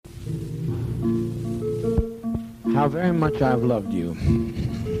how very much I've loved you,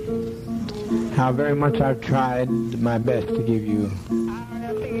 how very much I've tried my best to give you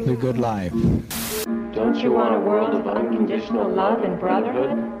the good life. Don't you want a world of unconditional love and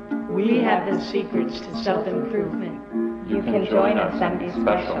brotherhood? We have the secrets to self-improvement. You can join us and be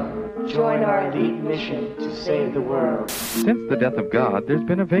special. Join our elite mission to save the world. Since the death of God, there's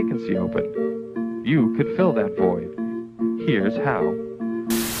been a vacancy open. You could fill that void. Here's how.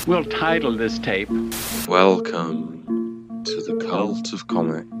 We'll title this tape, Welcome to the Cult of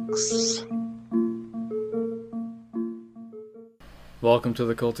Comics. Welcome to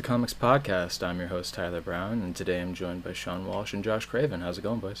the Cult of Comics podcast. I'm your host, Tyler Brown, and today I'm joined by Sean Walsh and Josh Craven. How's it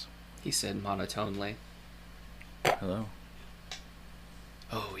going, boys? He said monotonely. Hello.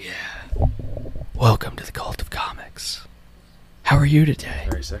 Oh, yeah. Welcome to the Cult of Comics. How are you today?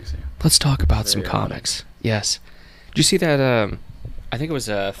 Very sexy. Let's talk about Very some erotic. comics. Yes. Did you see that, I think it was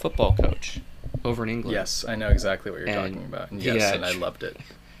a football coach over in England? Yes, I know exactly what you're And talking about. And he yes, had- and I loved it.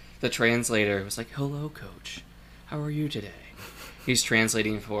 The translator was like, "Hello, coach. How are you today?" He's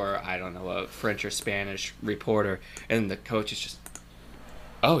translating for, I don't know, a French or Spanish reporter, and the coach is just,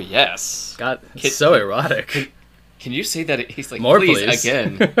 "Oh, yes. God, it's so erotic. Can you say that?" He's like, More, please, please."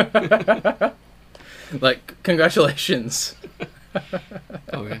 again. Like, congratulations.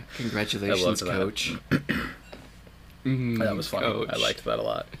 Oh, yeah. Congratulations, I loved that. coach. That was fun. Coach. I liked that a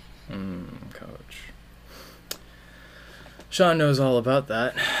lot. Coach. Sean knows all about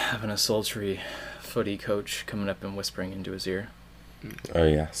that. Having a sultry footy coach coming up and whispering into his ear. Oh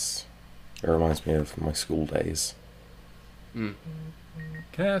yes, it reminds me of my school days. Can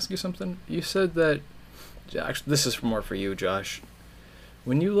I ask you something? You said that... Actually, this is more for you, Josh.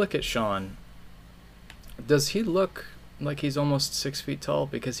 When you look at Sean, does he look like he's almost 6 feet tall?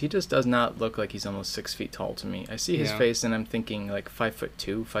 Because he just does not look like he's almost 6 feet tall to me. I see his Yeah. face and I'm thinking like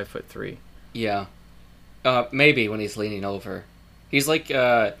 5'2", 5'3". Yeah. Maybe when he's leaning over. He's like, you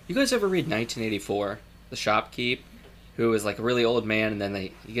guys ever read 1984? The Shopkeep? Who is like a really old man, and then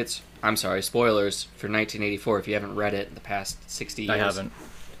he gets, I'm sorry, spoilers for 1984 if you haven't read it in the past 60 years. I haven't.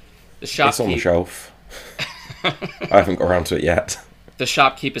 The Shopkeep, It's on the shelf. I haven't got around to it yet. The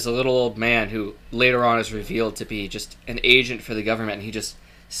Shopkeep is a little old man who later on is revealed to be just an agent for the government, and he just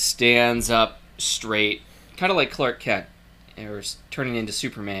stands up straight, kind of like Clark Kent, or turning into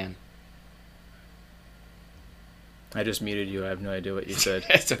Superman. I just muted you. I have no idea what you said.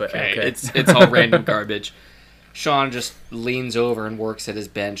 It's okay. But okay. It's all random garbage. Sean just leans over and works at his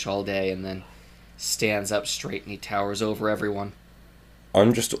bench all day, and then stands up straight, and he towers over everyone.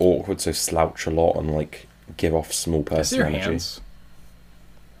 I'm just awkward, so slouch a lot and like give off small Can I see your person energy. hands?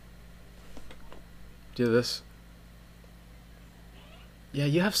 Do this. Yeah,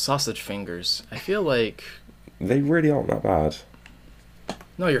 you have sausage fingers. I feel like... They really aren't that bad.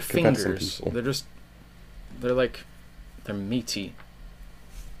 No, your Compared to some fingers. people. They're meaty.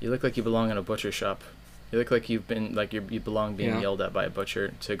 You look like you belong in a butcher shop. You look like you belong being Yeah. yelled at by a butcher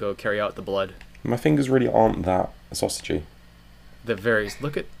to go carry out the blood. My fingers really aren't that sausagey.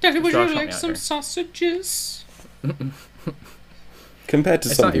 Look at Daddy, would Josh, you help like me out some here. sausages? Compared to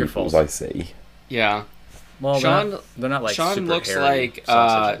It's some not your people's fault. I see. Yeah. Well, Sean- they're not like Sean super looks hairy like,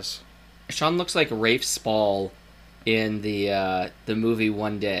 sausages. Sean looks like Rafe Spall in the movie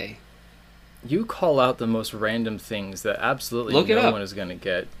One Day. You call out the most random things that absolutely Look it no up. one is going to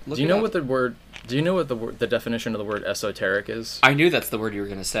get. Look Do you it know up. what the word? Do you know what the definition of the word esoteric is? I knew that's the word you were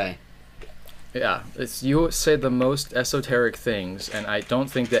going to say. Yeah, it's you say the most esoteric things, and I don't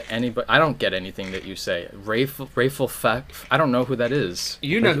think that anybody. I don't get anything that you say. Rafel Fact. I don't know who that is.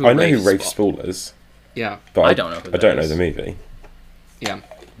 You know who I know Rafe who Rafe Spall. Spall is, Yeah, but I don't know who I that don't know is. the movie. yeah,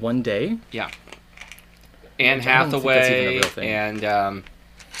 One day. yeah. Anne I don't think that's even a Hathaway real thing. and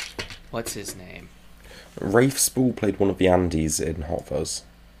what's his name? Rafe Spall played one of the Andys in Hot Fuzz.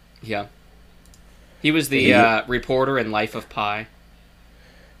 Yeah, he was the reporter in Life of Pi.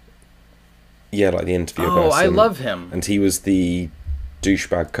 Yeah, like the interviewer Oh, person. I love him. And he was the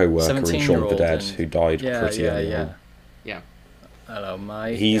douchebag co-worker in Shaun of the 17-year-old Dead and- who died Yeah, pretty yeah, early yeah. on. Yeah,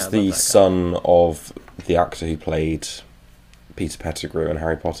 Hello, He's the son of the actor who played Peter Pettigrew in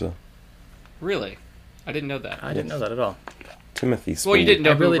Harry Potter. really? I didn't know that. I didn't know that at all. Timothy Spall. Well, you didn't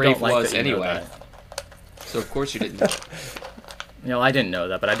know I really who Rafe don't like was that you know anyway, that. so of course you didn't know. You know, I didn't know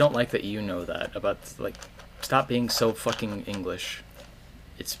that, but I don't like that you know that about like. Stop being so fucking English.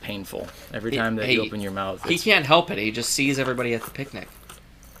 It's painful every time that you Hey, open your mouth. He can't help it. He just sees everybody at the picnic.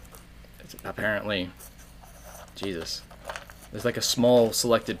 Apparently, Jesus. There's like a small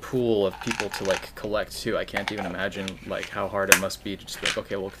selected pool of people to like collect too. I can't even imagine like how hard it must be to just be like,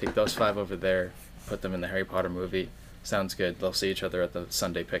 okay, we'll take those 5 over there, put them in the Harry Potter movie. Sounds good. They'll see each other at the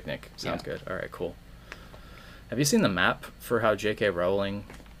Sunday picnic. Sounds Yeah. good. All right, cool. Have you seen the map for how J.K. Rowling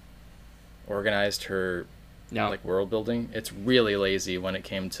organized her world building? It's really lazy when it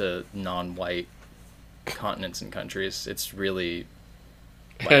came to non-white continents and countries. It's really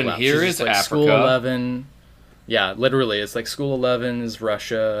and here is Africa. School 11. Yeah, literally, it's like School 11 is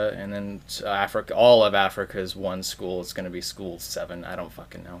Russia, and then Africa. All of Africa is one school. It's going to be School 7. I don't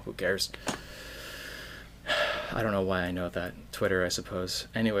fucking know. Who cares? I don't know why I know that. Twitter, I suppose.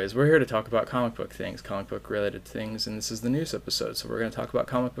 Anyways, we're here to talk about comic book things, comic book related things, and this is the news episode. So we're going to talk about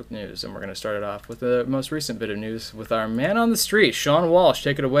comic book news, and we're going to start it off with the most recent bit of news with our man on the street, Sean Walsh.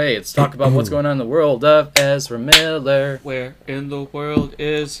 Take it away. Let's talk about what's going on in the world of Ezra Miller. Where in the world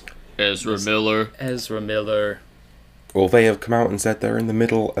is Ezra Miller? Ezra Miller. Well, they have come out and said they're in the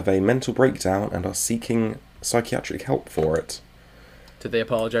middle of a mental breakdown and are seeking psychiatric help for it. Did they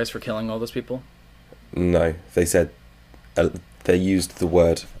apologize for killing all those people? No, they said they used the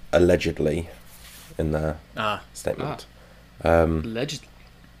word allegedly in their statement. Allegedly.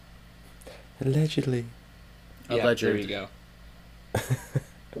 Allegedly. Yeah, Allegedly. there you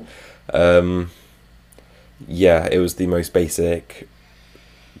go. Yeah, it was the most basic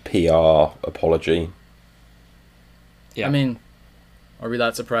PR apology. Yeah. I mean, are we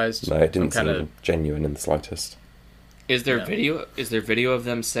that surprised? No, it didn't seem genuine in the slightest. Is there video? Is there video of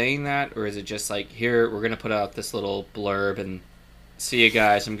them saying that, or is it just like, here, we're gonna put out this little blurb and see you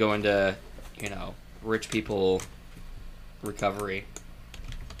guys? I'm going to, rich people recovery.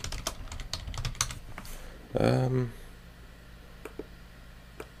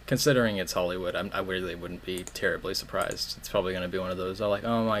 Considering it's Hollywood, I really wouldn't be terribly surprised. It's probably going to be one of those, like,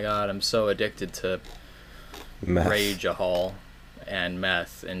 oh my god, I'm so addicted to Rage-a-hol and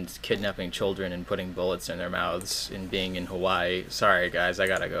meth and kidnapping children and putting bullets in their mouths and being in Hawaii. Sorry, guys, I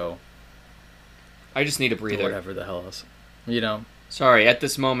gotta go. I just need a breather. Whatever the hell else. Sorry, at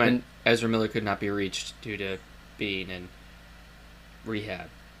this moment, Ezra Miller could not be reached due to being in rehab.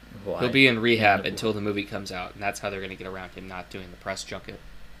 Why? He'll be in rehab until the movie comes out, and that's how they're going to get around him not doing the press junket.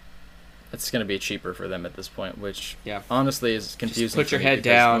 It's going to be cheaper for them at this point, which honestly is confusing. Just put your for me head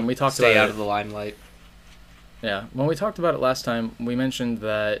down, when we talked stay about out of the limelight. Yeah, when we talked about it last time, we mentioned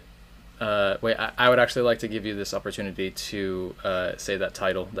that... I would actually like to give you this opportunity to say that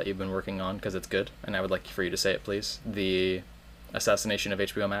title that you've been working on, because it's good, and I would like for you to say it, please. The assassination of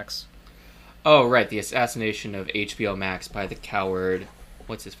HBO Max. Oh, right, the assassination of HBO Max by the coward...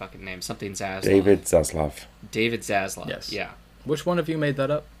 What's his fucking name? Something Zaslav. David Zaslav. David Zaslav, yes. Yeah. Which one of you made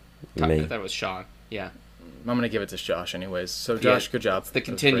that up? Me. That was Sean, yeah. I'm going to give it to Josh anyways. So, Josh, good job. It's the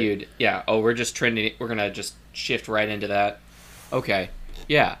continued... Yeah, we're just trending... We're going to just shift right into that. Okay,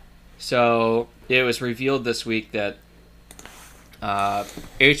 yeah. So, it was revealed this week that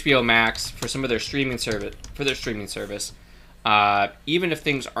HBO Max, for their streaming service, even if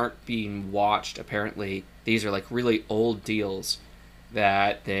things aren't being watched, apparently, these are like really old deals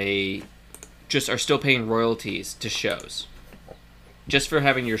that they just are still paying royalties to shows. Just for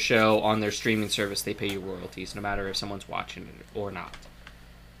having your show on their streaming service, they pay you royalties, no matter if someone's watching it or not.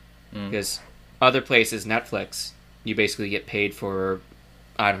 Because other places, Netflix, you basically get paid for,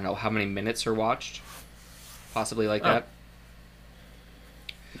 I don't know, how many minutes are watched? Possibly like that.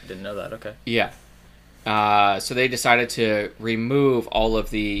 I didn't know that, okay. Yeah. So they decided to remove all of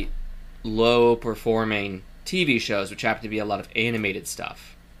the low-performing TV shows, which happen to be a lot of animated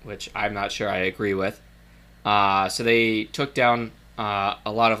stuff, which I'm not sure I agree with. So they took down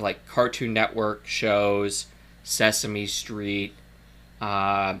a lot of like Cartoon Network shows, Sesame Street.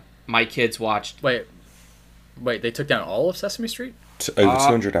 My kids watched... Wait, they took down all of Sesame Street? Over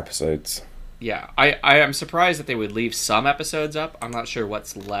 200 episodes. Yeah, I am surprised that they would leave some episodes up. I'm not sure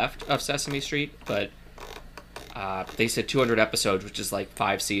what's left of Sesame Street, but they said 200 episodes, which is like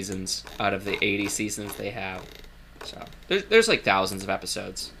 5 seasons out of the 80 seasons they have. So there's like thousands of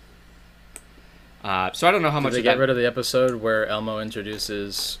episodes. So I don't know how much. Did they get rid of the episode where Elmo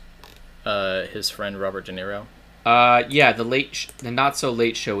introduces his friend Robert De Niro? Yeah, the not so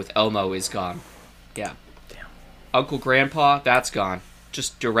late show with Elmo is gone. Yeah. Damn. Uncle Grandpa, that's gone.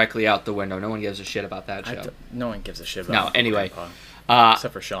 Just directly out the window. No one gives a shit about that show. No one gives a shit about Uncle anyway. Grandpa,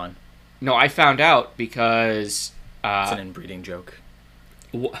 except for Sean. No, I found out because... it's an inbreeding joke.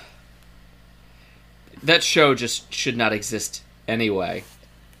 That show just should not exist anyway.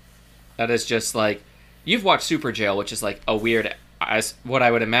 That is just like... You've watched Super Jail, which is like a weird... what I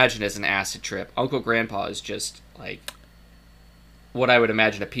would imagine is an acid trip. Uncle Grandpa is just like... what I would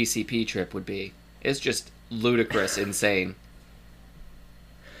imagine a PCP trip would be. It's just ludicrous, insane.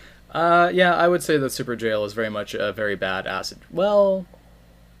 Yeah, I would say that Super Jail is very much a very bad acid... Well...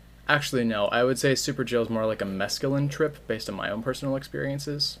 Actually, no. I would say Super Jail is more like a mescaline trip based on my own personal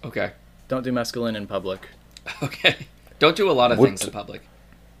experiences. Okay. Don't do mescaline in public. Okay. Don't do a lot of things in public.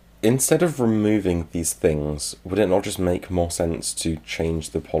 Instead of removing these things, would it not just make more sense to change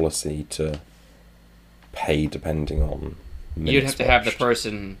the policy to pay depending on minutes You'd have to have the watched?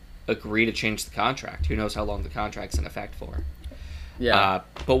 person agree to change the contract. Who knows how long the contract's in effect for? Yeah.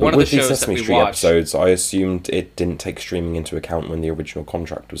 But one of the with these shows that Sesame we Street watched, episodes, I assumed it didn't take streaming into account when the original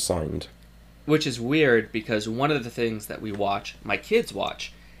contract was signed. which is weird because one of the things that we watch, my kids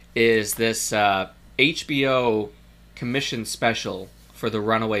watch, is this HBO commission special for The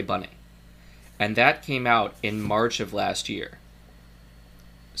Runaway Bunny. And that came out in March of last year.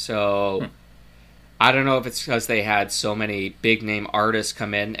 So I don't know if it's because they had so many big name artists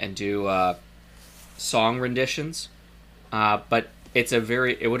come in and do song renditions, but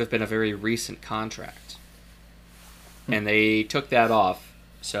it would have been a very recent contract, and they took that off,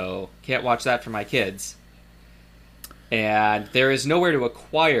 so can't watch that for my kids. And there is nowhere to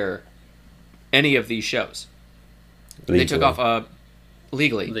acquire any of these shows. Legally. They took off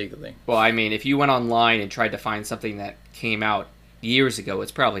legally. Legally. Well, I mean, if you went online and tried to find something that came out years ago,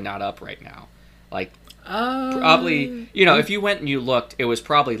 it's probably not up right now. Like, probably, if you went and you looked, it was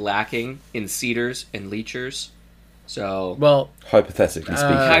probably lacking in cedars and leechers. So, Well, Hypothetically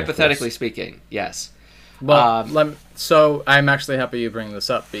speaking. hypothetically speaking, yes. so I'm actually happy you bring this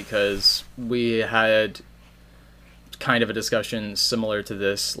up because we had kind of a discussion similar to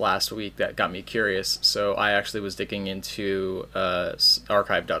this last week that got me curious. So I actually was digging into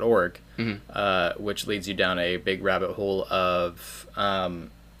archive.org, which leads you down a big rabbit hole of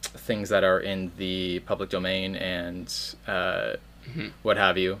things that are in the public domain and what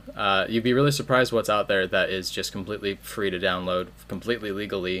have you. You'd be really surprised what's out there that is just completely free to download, completely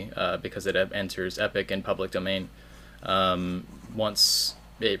legally, because it enters Epic and public domain. Once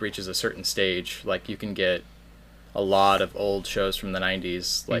it reaches a certain stage, like you can get a lot of old shows from the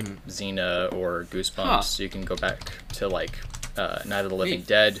 90s, like Xena or Goosebumps. You can go back to like Night of the Living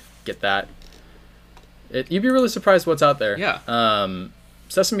Dead, get that. You'd be really surprised what's out there. Yeah.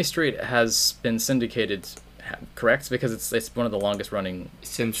 Sesame Street has been syndicated, correct? Because it's one of the longest running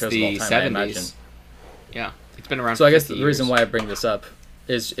Since shows the of all time, I imagine. 70s. Yeah. It's been around So for I guess 50 the reason years. why I bring this up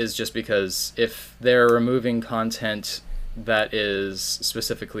is just because if they're removing content that is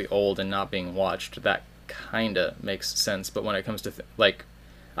specifically old and not being watched, that kind of makes sense. But when it comes to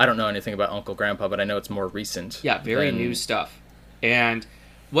I don't know anything about Uncle Grandpa, but I know it's more recent. Yeah, very new stuff. And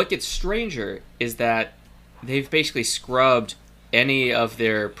what gets stranger is that they've basically scrubbed any of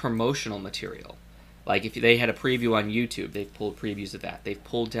their promotional material. Like if they had a preview on YouTube, they've pulled previews of that. They've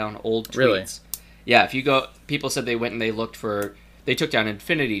pulled down old tweets. Really? Yeah, if you go, people said they went and they took down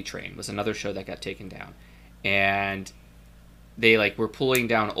Infinity Train, was another show that got taken down. And they were pulling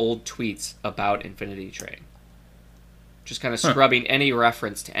down old tweets about Infinity Train. Just kind of scrubbing any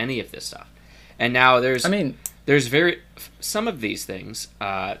reference to any of this stuff. And now there's some of these things,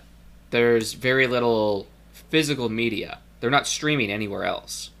 there's very little physical media. They're not streaming anywhere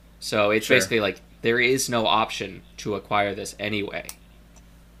else. So it's basically like there is no option to acquire this anyway.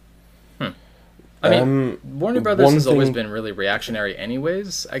 I mean, Warner Brothers has always been really reactionary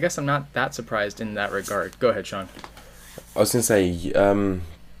anyways. I guess I'm not that surprised in that regard. Go ahead, Sean. I was going to say,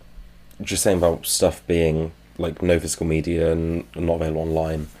 just saying about stuff being like no physical media and not available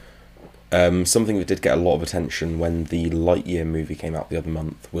online. Something that did get a lot of attention when the Lightyear movie came out the other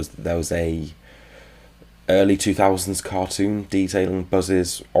month was that there was a early 2000s cartoon detailing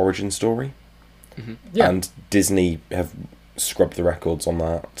Buzz's origin story. Yeah. And Disney have scrubbed the records on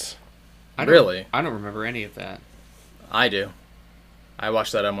that. I don't remember any of that. I do. I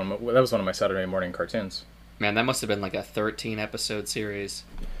watched that on that was one of my Saturday morning cartoons. Man, that must have been like a 13-episode series.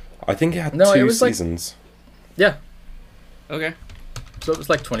 I think it had No, it two was seasons. Yeah. Okay. So it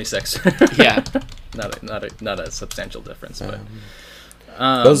was like 26. Yeah. not a substantial difference, but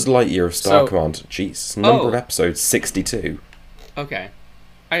Buzz Lightyear of Star so- Command. Jeez. Number of Oh. episodes, 62. Okay.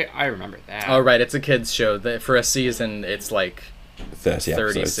 I remember that. oh right, it's a kids show. For a season, it's like 30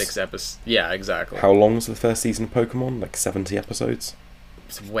 36 episodes. episodes. Yeah, exactly. How long was the first season of Pokemon? Like 70 episodes?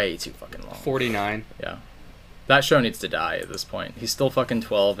 It's way too fucking long. 49. Yeah. That show needs to die at this point. He's still fucking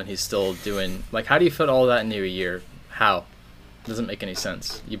 12 and he's still doing... how do you fit all that into a year? How? Doesn't make any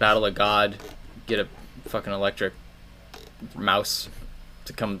sense. You battle a god, get a fucking electric mouse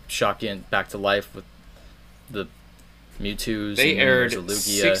to come shock you back to life with the Mewtwo's. They and aired there's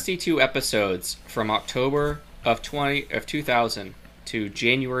a Lugia. 62 episodes from October of 2000 to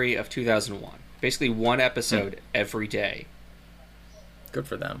January of 2001. Basically one episode every day. Good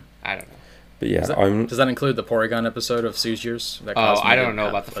for them. I don't know. But yeah, Does that include the Porygon episode of Suzu's? That caused me I to don't know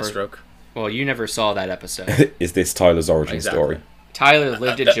have about the a first- stroke. Well, you never saw that episode. Is this Tyler's origin Exactly. story? Tyler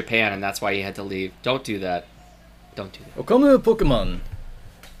lived in Japan, and that's why he had to leave. Don't do that. Don't do that. Okami Pokemon.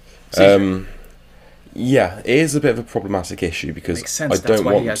 Yeah, it is a bit of a problematic issue because Makes sense. I That's don't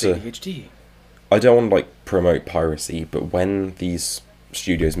why want he has to. ADHD. I don't want to like promote piracy, but when these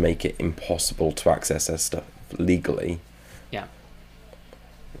studios make it impossible to access their stuff legally, Yeah.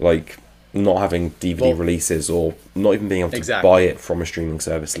 like not having DVD Well, releases or not even being able to exactly. buy it from a streaming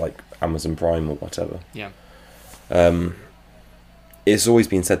service like Amazon Prime or whatever. Yeah. It's always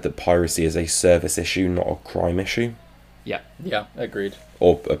been said that piracy is a service issue, not a crime issue. Yeah. Yeah, agreed.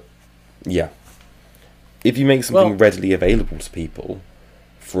 Or, yeah. If you make something Well- readily available to people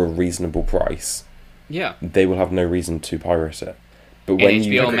for a reasonable price, Yeah. they will have no reason to pirate it. But And when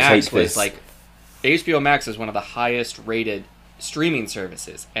you HBO take Max was this, like, HBO Max is one of the highest rated streaming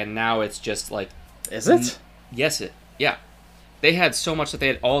services, and now it's just like, Is it? yeah. They had so much that they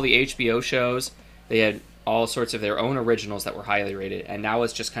had all the HBO shows, they had all sorts of their own originals that were highly rated, and now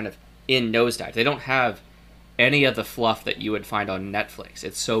it's just kind of in nosedive. They don't have any of the fluff that you would find on Netflix.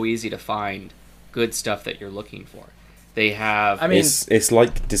 It's so easy to find good stuff that you're looking for. They have... I mean, it's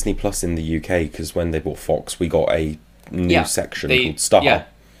like Disney Plus in the UK, because when they bought Fox, we got a new section called Star. Yeah,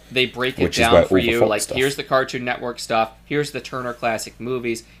 they break it which is where down for all the you. Fox Like, stuff. here's the Cartoon Network stuff. Here's the Turner Classic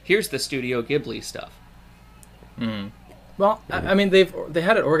Movies. Here's the Studio Ghibli stuff. well, I mean, they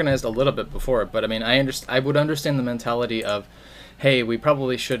had it organized a little bit before, but I mean, I would understand the mentality of, hey, we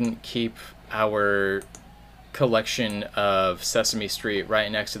probably shouldn't keep our collection of Sesame Street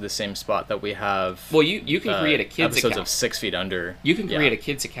right next to the same spot that we have. Well, you can create a kids episodes account. of 6 Feet Under. You can create a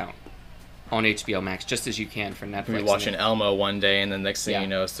kids account on HBO Max just as you can for Netflix. We're watching Elmo one day, and the next thing Yeah. you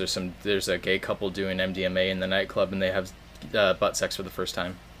know, there's a gay couple doing MDMA in the nightclub, and they have butt sex for the first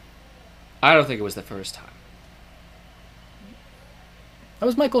time. I don't think it was the first time. That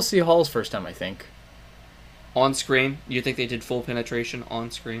was Michael C. Hall's first time, I think. On screen, you think they did full penetration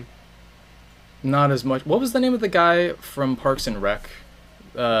on screen? Not as much. What was the name of the guy from Parks and Rec?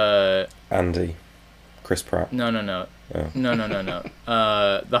 Andy, Chris Pratt. No. Oh. No.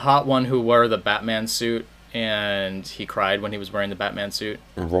 The hot one who wore the Batman suit and he cried when he was wearing the Batman suit.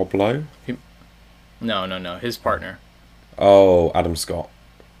 Rob Lowe. No. His partner, Oh, Adam Scott.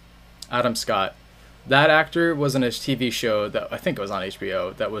 Adam Scott. That actor was in a TV show that I think it was on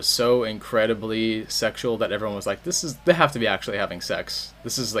HBO that was so incredibly sexual that everyone was like, they have to be actually having sex.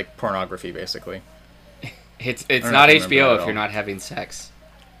 This is like pornography, basically. It's don't not know if I remember that HBO at if all. you're not having sex.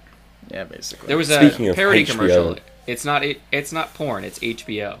 Yeah, basically. There was Speaking a of parody HBO. commercial. It's not porn. It's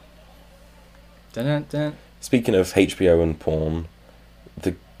HBO. Dun-dun-dun. Speaking of HBO and porn,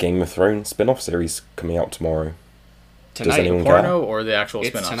 the Game of Thrones spin-off series coming out tomorrow. Tonight. anyone care? Porno or the actual It's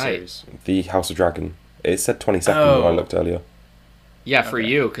spin-off tonight. series? The House of Dragon. It said 22nd when I looked earlier. Yeah, for Okay.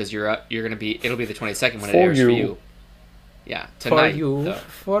 you, because you're gonna be. It'll be the 22nd when it For airs for you. you. Yeah, tonight. For you, though.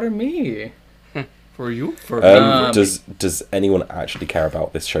 for me. For you. For Does anyone actually care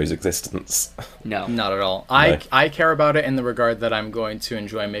about this show's existence? no. Not at all. No. I care about it in the regard that I'm going to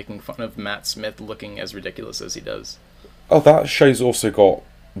enjoy making fun of Matt Smith looking as ridiculous as he does. Oh, that show's also got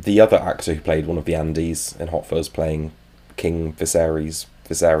the other actor who played one of the Andys in Hot Fuzz playing King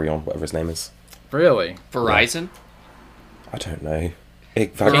Viserion, whatever his name is. Really? Verizon. I don't know.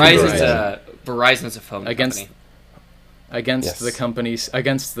 Verizon's a phone Against company. Yes. the companies,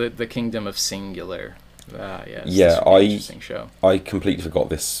 against the kingdom of Singular. Yes. Yeah, this would be an interesting show. I completely forgot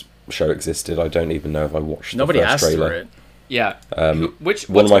this show existed. I don't even know if I watched Nobody the first asked trailer. for it. Yeah. What's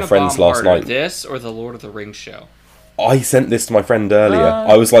one of my gonna friends bomb last harder, night- this or the Lord of the Rings show? I sent this to my friend earlier.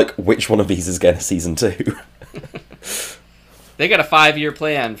 I was like, which one of these is getting a season 2? They got a 5-year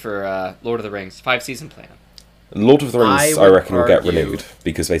plan for Lord of the Rings, 5-season plan. Lord of the Rings, I I would reckon, will get argue- renewed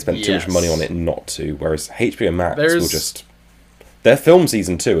because they spent too much Yes. money on it not to. Whereas HBO Max will There's- just they'll film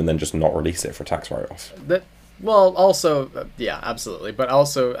season 2 and then just not release it for a tax write-off. Well, also, yeah, absolutely. But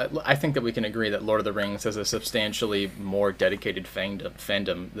also, I think that we can agree that Lord of the Rings has a substantially more dedicated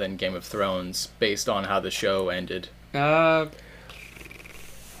fandom than Game of Thrones, based on how the show ended.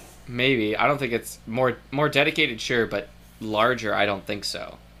 Maybe. I don't think it's more dedicated, sure, but larger, I don't think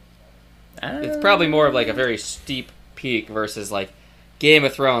so. It's probably more of like a very steep peak versus like Game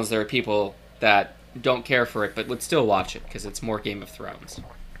of Thrones. There are people that don't care for it but would still watch it because it's more Game of Thrones.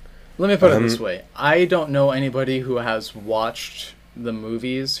 Let me put it this way. I don't know anybody who has watched the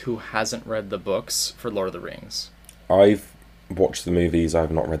movies who hasn't read the books for Lord of the Rings. I've watched the movies,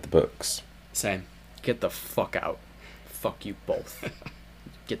 I've not read the books. Same. Get the fuck out. Fuck you both.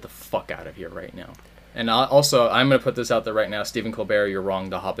 Get the fuck out of here right now. And also, I'm going to put this out there right now. Stephen Colbert, you're wrong.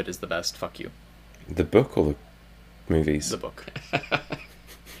 The Hobbit is the best. Fuck you. The book or the movies? The book.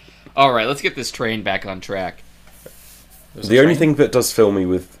 All right, let's get this train back on track. There's The a only train? thing that does fill me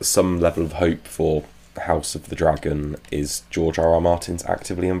with some level of hope for House of the Dragon is George R.R. Martin's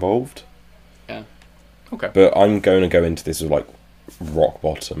actively involved. Yeah. Okay. But I'm going to go into this with like rock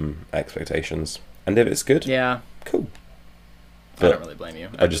bottom expectations, and if it's good, Yeah. cool. I don't really blame you.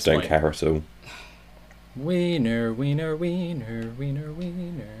 I just don't care at all. Wiener, wiener, wiener, wiener,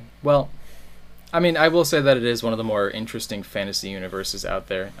 wiener. Well, I mean, I will say that it is one of the more interesting fantasy universes out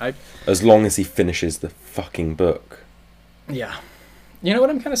there. As long as he finishes the fucking book. Yeah. You know what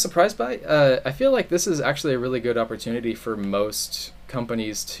I'm kind of surprised by? I feel like this is actually a really good opportunity for most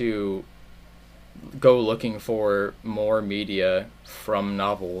companies to go looking for more media from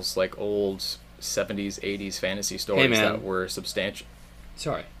novels, like old 70s, 80s fantasy stories that were substantial.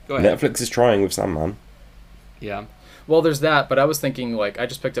 Sorry, go ahead. Netflix is trying with Sandman. Yeah. Well, there's that, but I was thinking, like, I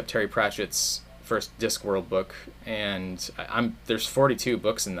just picked up Terry Pratchett's first Discworld book, and there's 42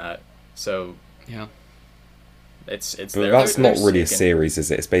 books in that, so yeah, it's but there. that's not There's really a series,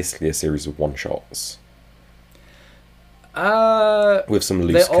 is it? It's basically a series of one-shots. With some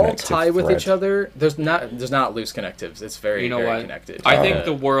loose they all connective tie with thread. each other. There's not loose connectives. It's very, very connected. I think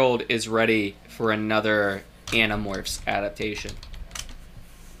the world is ready for another Animorphs adaptation.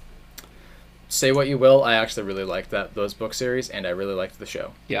 Say what you will, I actually really liked those book series, and I really liked the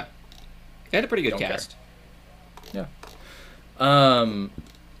show. Yeah, they had a pretty good cast. Care. Yeah.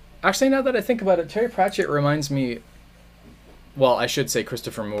 Actually, now that I think about it, Terry Pratchett reminds me. Well, I should say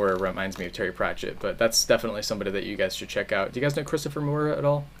Christopher Moore reminds me of Terry Pratchett, but that's definitely somebody that you guys should check out. Do you guys know Christopher Moore at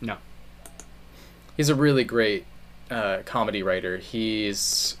all? No. He's a really great comedy writer.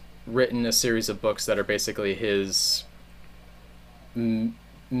 He's written a series of books that are basically his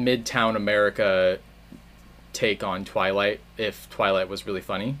Midtown America take on Twilight, if Twilight was really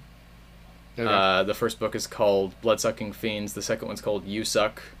funny. Okay. The first book is called Bloodsucking Fiends. The second one's called You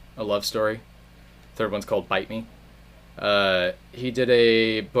Suck, a love story. Third one's called Bite Me. He did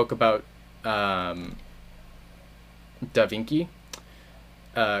a book about Da Vinci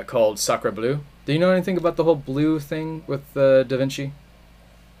called Sacre Bleu. Do you know anything about the whole blue thing with Da Vinci?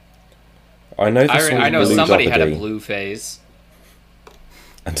 I know somebody had a blue phase.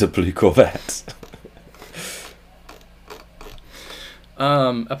 And a blue Corvette.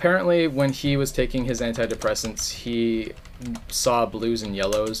 Apparently, when he was taking his antidepressants, he saw blues and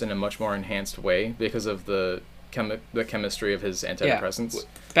yellows in a much more enhanced way because of the chemistry of his antidepressants. Yeah.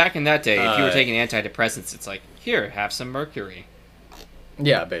 Back in that day, if you were taking antidepressants, it's like, here, have some mercury.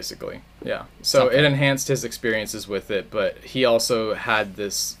 Yeah, basically. Yeah. So it enhanced his experiences with it, but he also had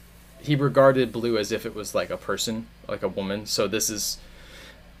this... He regarded blue as if it was like a person, like a woman. So this is...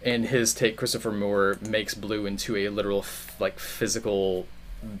 In his take, Christopher Moore makes blue into a literal, physical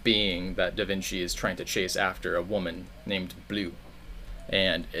being that Da Vinci is trying to chase after, a woman named Blue.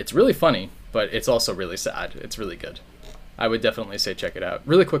 And it's really funny, but it's also really sad. It's really good. I would definitely say check it out.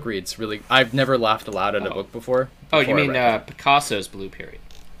 Really quick reads. Really, I've never laughed aloud at a book before. Oh, you mean Picasso's Blue Period?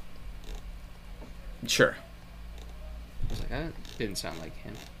 Sure. I was like, that didn't sound like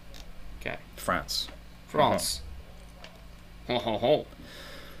him. Okay. France. Ho ho ho.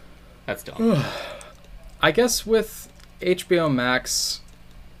 That's dumb. I guess with HBO Max,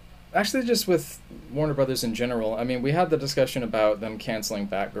 actually just with Warner Brothers in general, I mean, we had the discussion about them canceling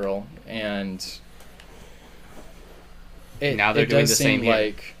Batgirl, and now they're doing the same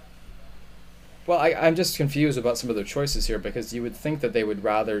here. Well, I'm just confused about some of their choices here, because you would think that they would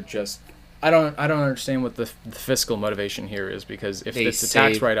rather just... I don't understand what the fiscal motivation here is, because if it's a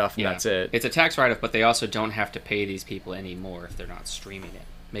tax write-off and that's it... It's a tax write-off, but they also don't have to pay these people anymore if they're not streaming it,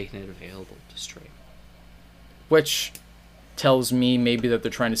 making it available to stream. Which tells me maybe that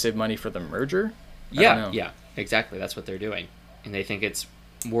they're trying to save money for the merger? Yeah, exactly. That's what they're doing. And they think it's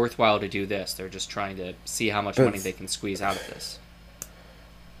worthwhile to do this. They're just trying to see how much money they can squeeze out of this.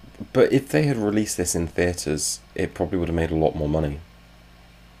 But if they had released this in theaters, it probably would have made a lot more money.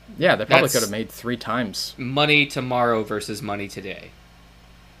 Yeah, they probably could have made 3 times. Money tomorrow versus money today.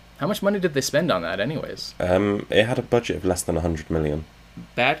 How much money did they spend on that anyways? It had a budget of less than 100 million.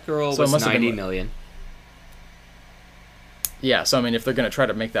 Batgirl was 90 million. Yeah, so I mean, if they're going to try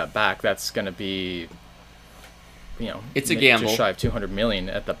to make that back, that's going to be, it's a gamble. Just shy of 200 million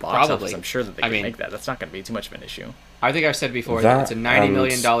at the box office. I'm sure that they can make that. That's not going to be too much of an issue. I think I've said before that it's a $90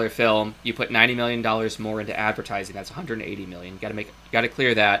 million film. You put $90 million more into advertising. That's $180 million. You got to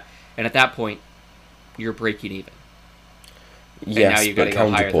clear that, and at that point, you're breaking even. Yes, but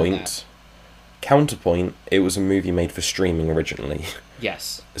counterpoint. It was a movie made for streaming originally.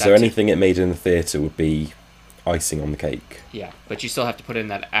 Yes. So anything it made in the theater would be icing on the cake. Yeah, but you still have to put in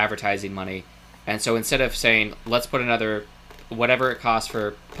that advertising money, and so instead of saying let's put another whatever it costs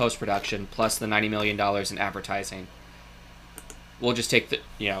for post-production plus the $90 million in advertising, we'll just take the,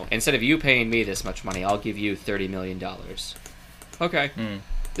 instead of you paying me this much money, I'll give you $30 million. Okay.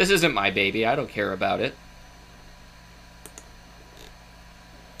 This isn't my baby. I don't care about it.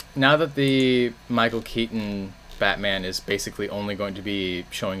 Now that the Michael Keaton Batman is basically only going to be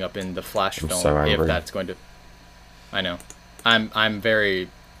showing up in the Flash film, so angry. if that's going to... I know. I'm very...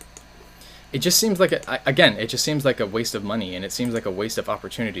 It just seems like it just seems like a waste of money, and it seems like a waste of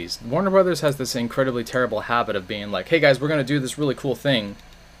opportunities. Warner Brothers has this incredibly terrible habit of being like, "Hey guys, we're going to do this really cool thing,"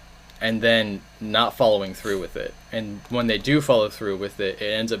 and then not following through with it. And when they do follow through with it, it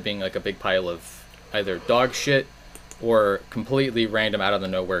ends up being like a big pile of either dog shit or completely random out of the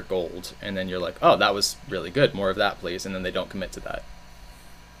nowhere gold. And then you're like, "Oh, that was really good. More of that, please." And then they don't commit to that.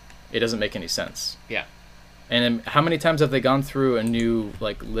 It doesn't make any sense. Yeah. And how many times have they gone through a new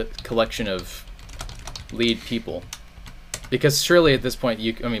collection of lead people? Because surely at this point,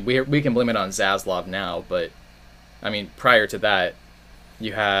 we can blame it on Zaslav now, but I mean prior to that,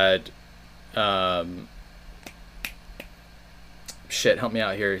 you had help me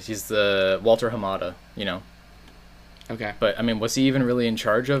out here. He's the Walter Hamada, Okay. But I mean, was he even really in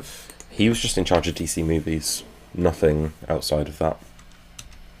charge of? He was just in charge of DC movies. Nothing outside of that.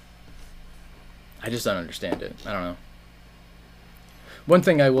 I just don't understand it. I don't know. One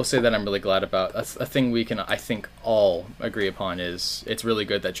thing I will say that I'm really glad about, a thing we can, I think, all agree upon, is it's really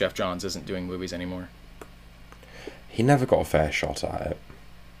good that Geoff Johns isn't doing movies anymore. He never got a fair shot at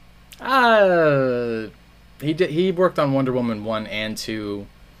it. He worked on Wonder Woman 1 and 2,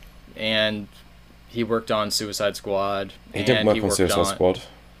 and he worked on Suicide Squad. He didn't work on Suicide Squad.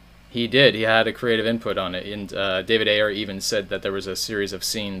 He did. He had a creative input on it, and David Ayer even said that there was a series of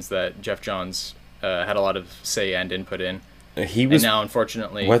scenes that Geoff Johns had a lot of say and input in. He was, and now,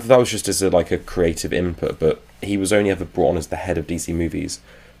 unfortunately... Whether that was just as a creative input, but he was only ever brought on as the head of DC movies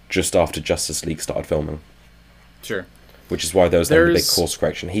just after Justice League started filming. Sure. Which is why there was then the big course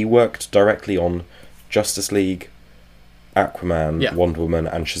correction. He worked directly on Justice League, Aquaman, Wonder Woman,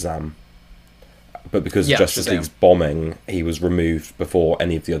 and Shazam. But because of Justice League's bombing, he was removed before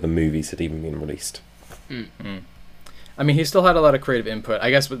any of the other movies had even been released. Mm-hmm. I mean, he still had a lot of creative input.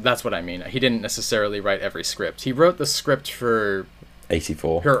 I guess that's what I mean. He didn't necessarily write every script. He wrote the script for...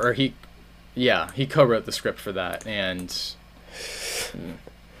 84. He co-wrote the script for that, and...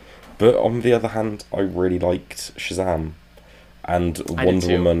 But on the other hand, I really liked Shazam. And Wonder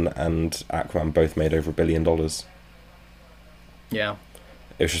Woman and Aquaman both made over $1 billion. Yeah.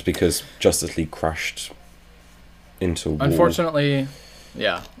 It was just because Justice League crashed into a wall.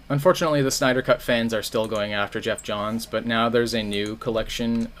 Unfortunately, the Snyder Cut fans are still going after Geoff Johns, but now there's a new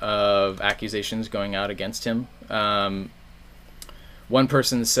collection of accusations going out against him. One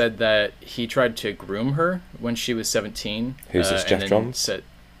person said that he tried to groom her when she was 17. Who's this, Geoff Johns?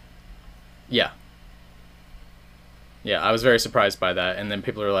 Yeah, I was very surprised by that. And then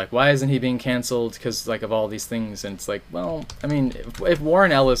people are like, why isn't he being canceled? Because, of all these things. And it's like, well, I mean, if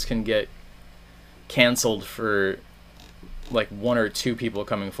Warren Ellis can get canceled for, one or two people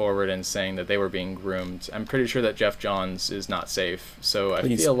coming forward and saying that they were being groomed, I'm pretty sure that Geoff Johns is not safe. So I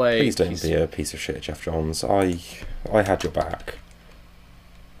feel like... Please don't be a piece of shit, Geoff Johns. I had your back.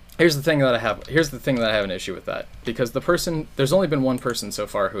 Here's the thing that I have an issue with that, because there's only been one person so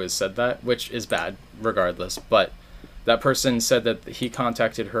far who has said that, which is bad regardless, but that person said that he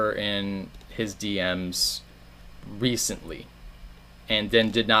contacted her in his DMs recently and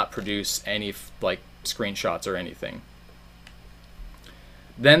then did not produce any screenshots or anything.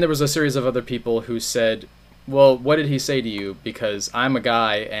 Then there was a series of other people who said, well, what did he say to you? Because I'm a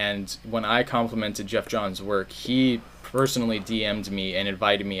guy, and when I complimented Geoff Johns' work, he personally DM'd me and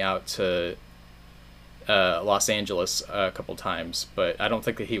invited me out to Los Angeles a couple times, but I don't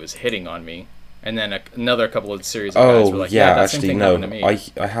think that he was hitting on me. And then another couple of series of guys were like, that actually, same thing no, happened to me.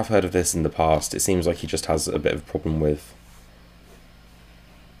 I have heard of this in the past. It seems like he just has a bit of a problem with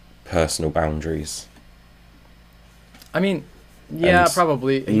personal boundaries. I mean, yeah, and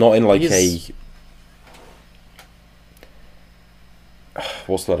probably. Not in what's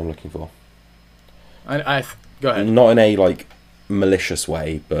the word I'm looking for? Go ahead. Not in a malicious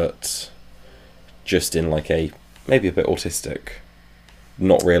way, but just in a maybe a bit autistic,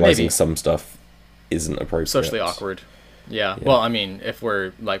 not realizing some stuff isn't appropriate. Socially awkward. Yeah. Well, I mean, if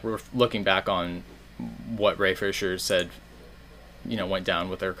we're looking back on what Ray Fisher said, went down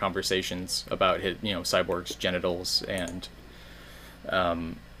with their conversations about his, Cyborg's genitals, and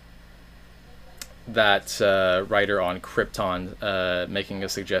that writer on Krypton making a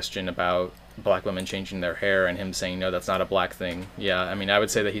suggestion about black women changing their hair and him saying, no, that's not a black thing. Yeah, I mean, I would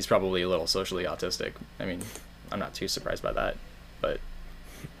say that he's probably a little socially autistic. I mean, I'm not too surprised by that, but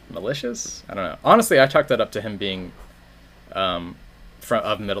malicious? I don't know. Honestly, I chalk that up to him being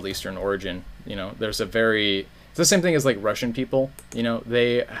of Middle Eastern origin. You know, it's the same thing as like Russian people. You know,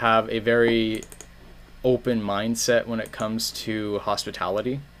 they have a very open mindset when it comes to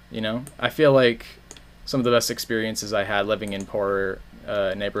hospitality. You know, I feel like some of the best experiences I had living in poorer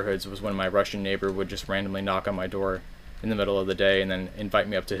neighborhoods was when my Russian neighbor would just randomly knock on my door in the middle of the day and then invite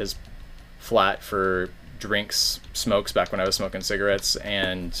me up to his flat for drinks, smokes back when I was smoking cigarettes,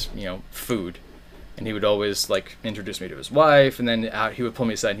 and, you know, food. And he would always like introduce me to his wife, and then he would pull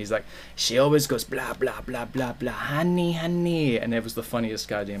me aside and he's like, she always goes blah blah blah blah blah, honey, honey, and it was the funniest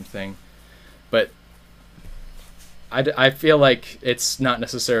goddamn thing. But I feel like it's not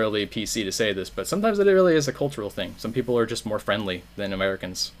necessarily PC to say this, but sometimes it really is a cultural thing. Some people are just more friendly than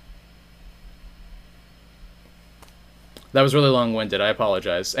Americans. That was really long-winded. I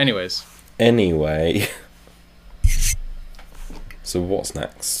apologize. Anyway. So what's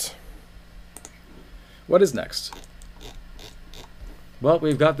next? What is next? Well,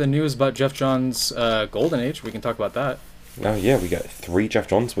 we've got the news about Geoff Johns' Golden Age. We can talk about that. Oh yeah, we get 3 Geoff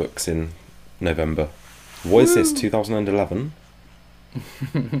Johns books in November. What is this, 2011?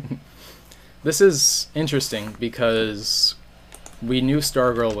 This is interesting because we knew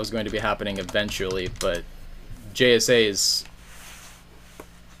Stargirl was going to be happening eventually, but JSA's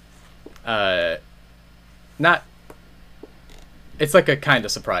not... It's like a kind of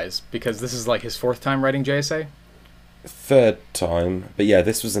surprise because this is like his 4th time writing JSA. 3rd time, but yeah,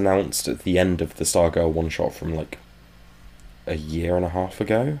 this was announced at the end of the Stargirl one-shot from like a year and a half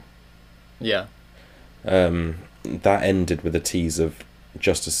ago. Yeah. That ended with a tease of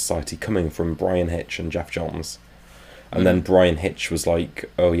Justice Society coming from Brian Hitch and Geoff Johns. And then Brian Hitch was like,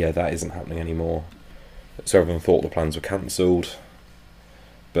 oh yeah, that isn't happening anymore. So everyone thought the plans were cancelled.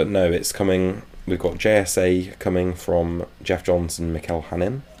 But no, it's coming. We've got JSA coming from Geoff Johns and Mikkel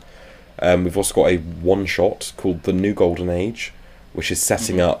Hannin. We've also got a one-shot called The New Golden Age, which is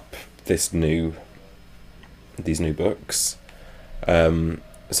setting up these new books.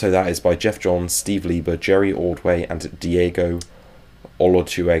 So that is by Geoff Johns, Steve Lieber, Jerry Ordway, and Diego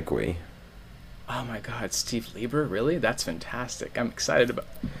Olotuegui. Oh my god, Steve Lieber? Really? That's fantastic. I'm excited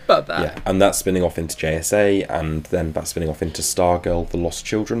about that. Yeah, and that's spinning off into JSA, and then that's spinning off into Stargirl, The Lost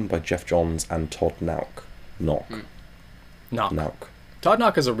Children by Geoff Johns and Todd Nauck. Nauck. Todd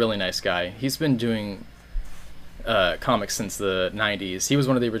Nauck is a really nice guy. He's been doing comics since the 90s. He was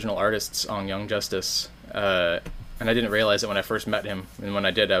one of the original artists on Young Justice. And I didn't realize it when I first met him. And when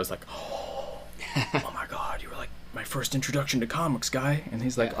I did, I was like, oh my god, you were like my first introduction to comics, guy. And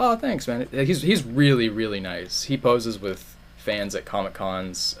he's like, oh, thanks, man. He's really, really nice. He poses with fans at Comic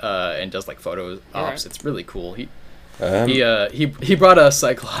Cons and does like photo ops. Right. It's really cool. He brought a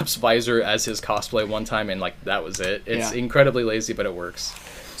Cyclops visor as his cosplay one time, and like that was it. It's incredibly lazy, but it works.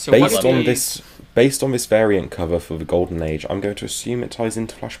 So based on this variant cover for the Golden Age, I'm going to assume it ties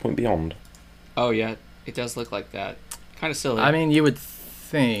into Flashpoint Beyond. Oh yeah. It does look like that. Kind of silly. I mean, you would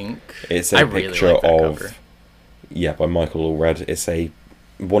think... It's a picture really like of... Cover. Yeah, by Michael Allred. It's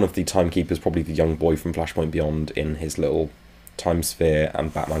one of the Timekeepers, probably the young boy from Flashpoint Beyond, in his little time sphere,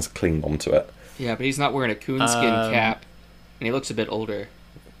 and Batman's clinging onto it. Yeah, but he's not wearing a coonskin cap, and he looks a bit older.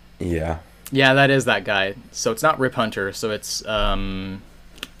 Yeah. Yeah, that is that guy. So it's not Rip Hunter, so it's...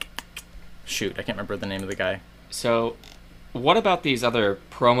 Shoot, I can't remember the name of the guy. So... What about these other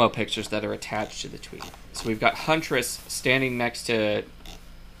promo pictures that are attached to the tweet? So we've got Huntress standing next to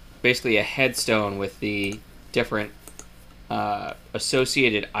basically a headstone with the different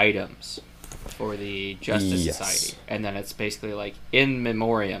associated items for the Justice Society. And then it's basically like in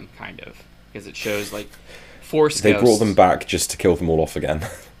memoriam, kind of, because it shows like Force They Ghosts. brought them back just to kill them all off again.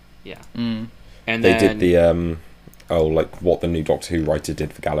 Yeah. Mm. And they then, did the... like what the new Doctor Who writer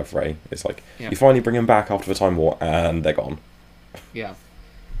did for Gallifrey. It's like, you finally bring them back after the Time War, and they're gone. Yeah.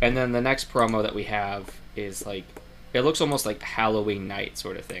 And then the next promo that we have is like, it looks almost like Halloween night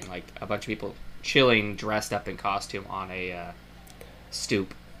sort of thing. Like a bunch of people chilling, dressed up in costume on a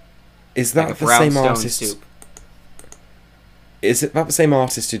stoop. Is that like the same artist? Stoop. Is it that the same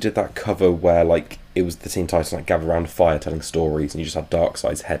artist who did that cover where like it was the Teen Titans like gather around a fire telling stories, and you just had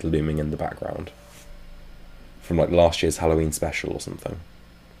Darkseid's head looming in the background? From like last year's Halloween special or something.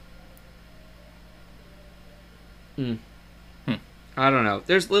 I don't know.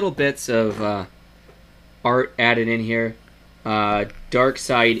 There's little bits of art added in here.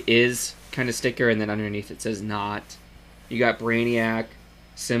 Darkseid is kind of sticker, and then underneath it says not. You got Brainiac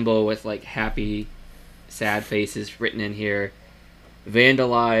symbol with like happy, sad faces written in here.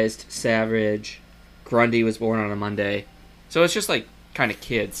 Vandalized, Savage, Grundy was born on a Monday. So it's just like kind of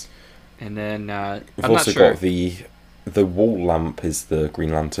kids. And then We've I'm also not sure. got the wall lamp is the Green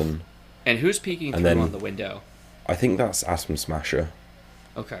Lantern. And who's peeking And through then- on the window? I think that's Atom Smasher.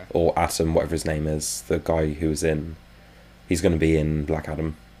 Okay. Or Atom, whatever his name is. The guy who was in... He's going to be in Black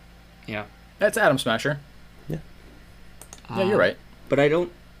Adam. Yeah. That's Atom Smasher. Yeah. Yeah, you're right. But I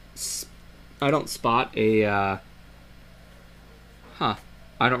don't spot a...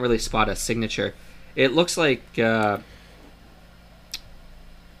 I don't really spot a signature. It looks like... It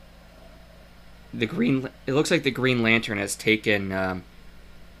looks like the Green Lantern has taken...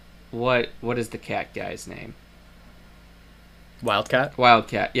 What is the cat guy's name? Wildcat?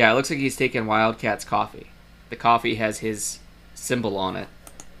 Wildcat. Yeah, it looks like he's taken Wildcat's coffee. The coffee has his symbol on it.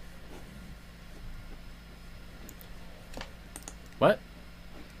 What?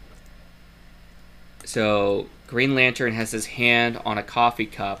 So, Green Lantern has his hand on a coffee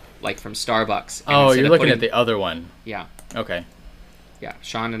cup, like from Starbucks. And Oh, instead you're of looking putting- at the other one. Yeah. Okay. Yeah,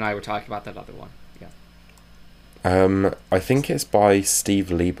 Sean and I were talking about that other one. Yeah. I think it's by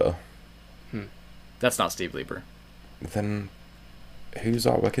Steve Lieber. That's not Steve Lieber. Then, whose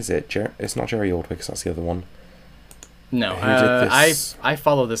artwork is it? It's not Jerry Ordway, because that's the other one. No, Who did this? I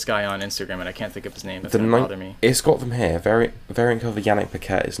follow this guy on Instagram and I can't think of his name. It's The gonna nin- bother me. It's got them here. Variant cover Yannick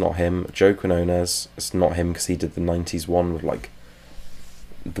Paquette is not him. Joe Quinones, it's not him because he did the 90s one with like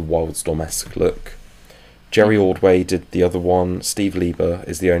the Wildstorm-esque look. Jerry Ordway did the other one. Steve Lieber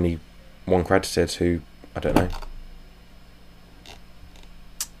is the only one credited who, I don't know.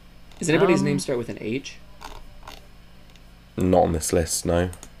 Does anybody's name start with an H? Not on this list, no.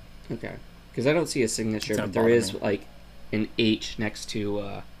 Okay. Because I don't see a signature, It's gonna but there bother is me. like an H next to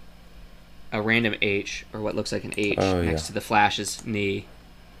a random H, or what looks like an H Oh, next yeah. to the Flash's knee.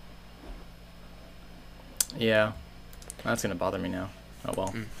 Yeah, that's gonna bother me now. Oh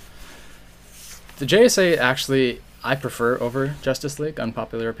well. The JSA actually I prefer over Justice League,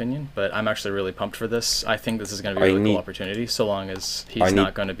 unpopular opinion, but I'm actually really pumped for this. I think this is gonna be a really cool opportunity, so long as he's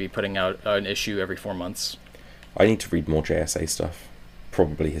not going to be putting out an issue every 4 months. I need to read more JSA stuff.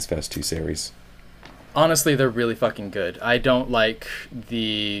 Probably his first 2 series. Honestly, they're really fucking good. I don't like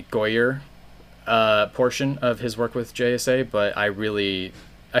the Goyer portion of his work with JSA, but I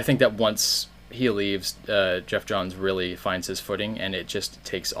think that once he leaves, Geoff Johns really finds his footing and it just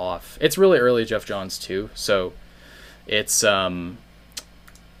takes off. It's really early Geoff Johns too, so it's a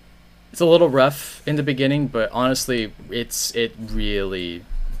little rough in the beginning, but honestly, it really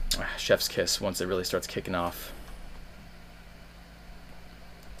chef's kiss once it really starts kicking off.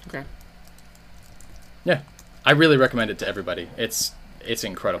 Okay. Yeah, I really recommend it to everybody. It's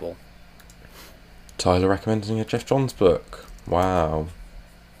incredible. Tyler recommending a Geoff Johns book. Wow.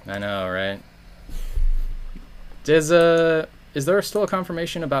 I know, right? Is there still a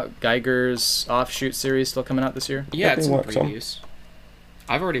confirmation about Geiger's offshoot series still coming out this year? Yeah, it's in works on. previews.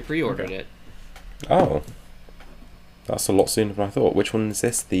 I've already pre-ordered it. Oh. That's a lot sooner than I thought. Which one is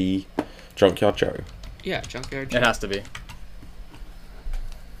this? The Junkyard Joe? Yeah, Junkyard. It has to be.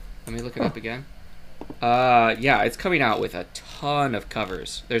 Let me look it up again. Yeah, it's coming out with a ton of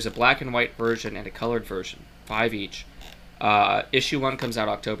covers. There's a black and white version and a colored version, 5 each. Issue 1 comes out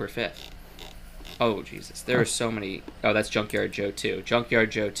October 5th. Oh, Jesus. There are so many. Oh, that's Junkyard Joe 2. Junkyard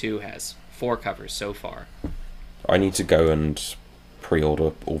Joe 2 has 4 covers so far. I need to go and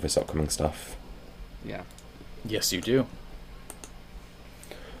pre-order all this upcoming stuff. Yeah. Yes, you do.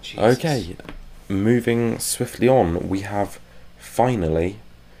 Jesus. Okay, moving swiftly on, we have finally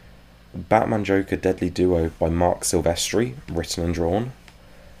Batman Joker Deadly Duo by Mark Silvestri, written and drawn.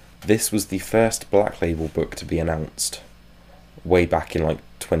 This was the first Black Label book to be announced, way back in like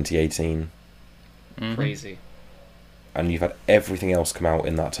 2018. Crazy. And you've had everything else come out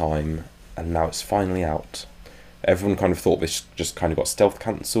in that time, and now it's finally out. Everyone kind of thought this just kind of got stealth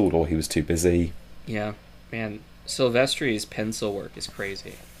cancelled, or he was too busy. Yeah. Man, Silvestri's pencil work is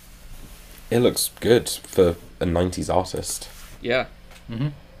crazy. It looks good for a 90s artist. Yeah. Mm-hmm.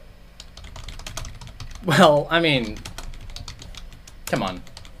 Well, I mean, come on.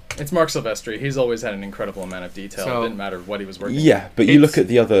 It's Mark Silvestri. He's always had an incredible amount of detail. So- It didn't matter what he was working Yeah, but you It's- look at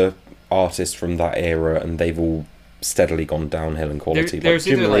the other artists from that era, and they've all steadily gone downhill in quality. There's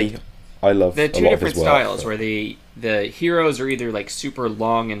Jim either, Lee, like, I love There a are two lot of different his work, styles but- where the heroes are either like super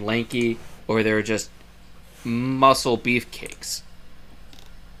long and lanky, or they're just muscle beefcakes.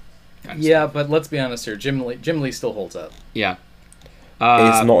 Yeah, but let's be honest here. Jim Lee still holds up. Yeah.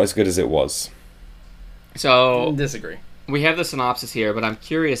 it's not as good as it was. So Disagree. we have the synopsis here, but I'm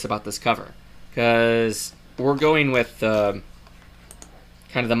curious about this cover because we're going with kind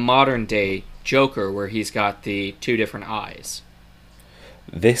of the modern day Joker, where he's got the 2 different eyes.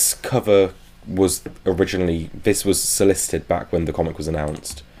 This cover was this was solicited back when the comic was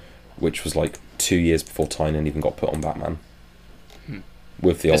announced, which was like 2 years before Tynion even got put on Batman.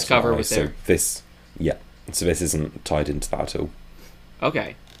 With the This alternate cover eye, was so there. this So this isn't tied into that at all.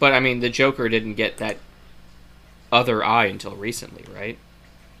 Okay. But, I mean, the Joker didn't get that other eye until recently, right?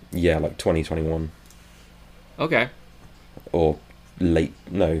 Yeah, like 2021. Okay. Or late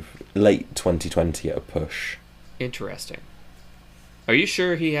 2020 at a push. Interesting. Are you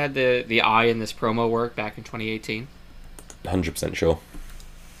sure he had the eye in this promo work back in 2018? 100% sure.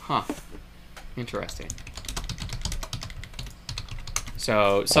 Huh. Interesting.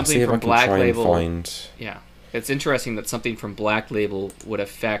 So something from Black Label. Yeah, it's interesting that something from Black Label would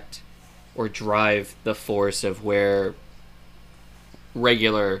affect or drive the force of where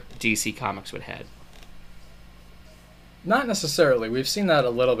regular DC Comics would head. Not necessarily. We've seen that a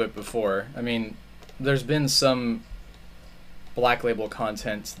little bit before. I mean, there's been some Black Label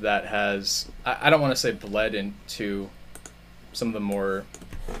content that has, I don't want to say bled into some of the more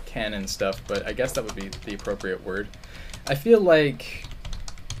canon stuff, but I guess that would be the appropriate word. I feel like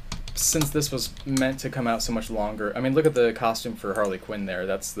since this was meant to come out so much longer, I mean, look at the costume for Harley Quinn there.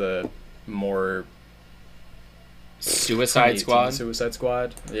 That's the more Suicide Squad? Suicide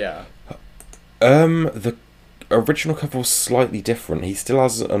Squad, yeah. The original cover was slightly different. He still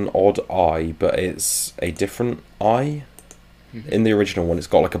has an odd eye, but it's a different eye. In the original one, it's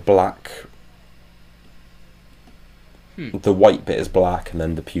got like a black... The white bit is black, and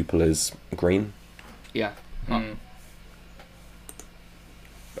then the pupil is green. Yeah. Hmm.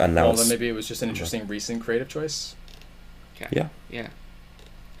 And now Well, then maybe it was just an interesting recent creative choice. Okay. Yeah. Yeah.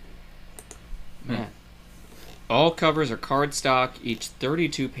 Man. All covers are cardstock. Each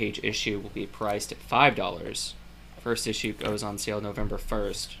 32-page issue will be priced at $5. First issue goes on sale November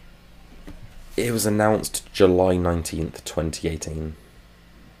 1st. It was announced July 19th, 2018.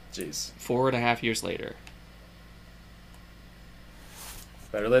 Jeez. 4.5 years later.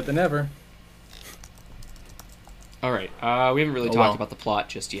 Better late than never. All right. We haven't really talked about the plot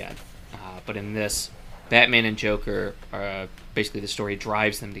just yet. But in this, Batman and Joker, basically the story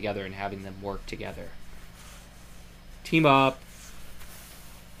drives them together and having them work together. Team up.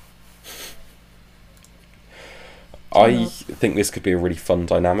 I think this could be a really fun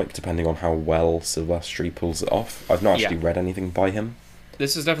dynamic, depending on how well Silvestri pulls it off. I've not actually read anything by him.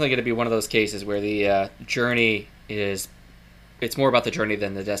 This is definitely going to be one of those cases where the journey is... It's more about the journey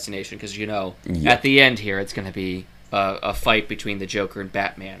than the destination, because, at the end here, it's going to be a fight between the Joker and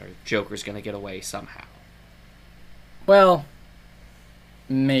Batman, or Joker's going to get away somehow. Well,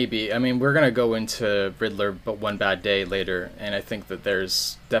 maybe. I mean, we're going to go into Riddler but One Bad Day later, and I think that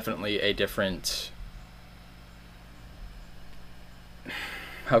there's definitely a different...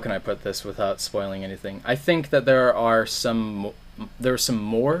 How can I put this without spoiling anything? I think that there are some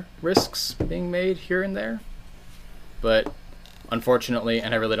more risks being made here and there, but unfortunately,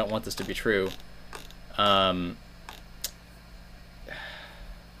 and I really don't want this to be true,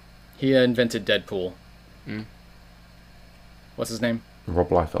 he invented Deadpool. What's his name? Rob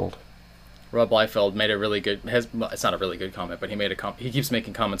Liefeld. Rob Liefeld made a really good... it's not a really good comment, but he made he keeps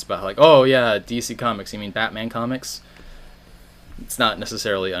making comments about how, like, oh yeah, DC Comics, you mean Batman comics? It's not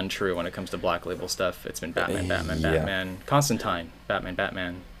necessarily untrue when it comes to Black Label stuff. It's been Batman, Batman, Constantine,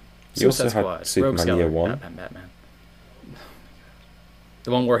 Batman, You also Suicide had Squad, Superman Rogue Scout, Year One. Batman.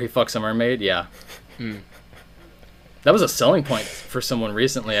 The one where he fucks a mermaid, yeah. That was a selling point for someone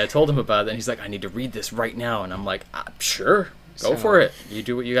recently. I told him about it, and he's like, I need to read this right now. And I'm like, sure, go for it. You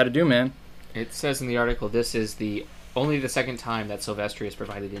do what you got to do, man. It says in the article, this is only the second time that Silvestri has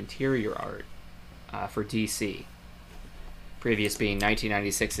provided interior art for DC. Previous being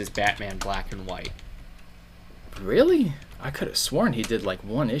 1996's Batman Black and White. Really? I could have sworn he did like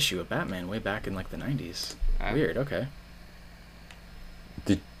one issue of Batman way back in like the 90s. Weird, okay.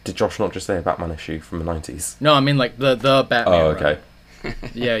 Did Josh not just say a Batman issue from the 90s? No, I mean like the Batman. Oh, okay.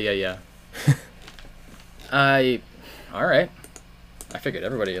 Yeah. Alright. I figured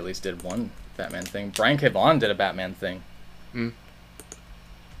everybody at least did one Batman thing. Brian K. Vaughan did a Batman thing.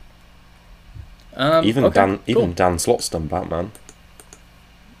 Even cool. Dan Slott's done Batman.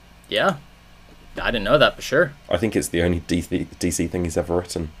 Yeah. I didn't know that for sure. I think it's the only DC thing he's ever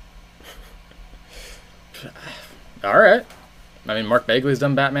written. Alright. I mean, Mark Bagley's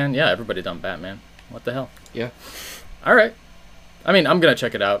done Batman. Yeah, everybody done Batman. What the hell? Yeah. Alright. I mean, I'm going to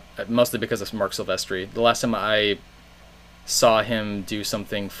check it out, mostly because of Mark Silvestri. The last time I saw him do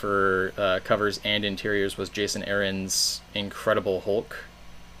something for covers and interiors was Jason Aaron's Incredible Hulk.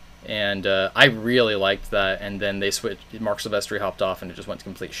 And I really liked that, and then they switched. Mark Silvestri hopped off, and it just went to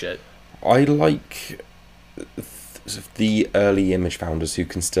complete shit. I like the early Image founders who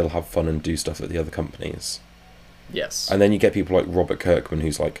can still have fun and do stuff at the other companies. Yes. And then you get people like Robert Kirkman,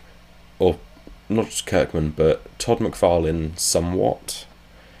 who's like, or not just Kirkman, but Todd McFarlane somewhat.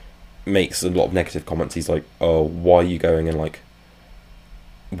 makes a lot of negative comments. He's like, "Oh, why are you going and like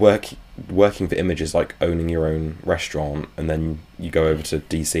working for Image is like owning your own restaurant, and then you go over to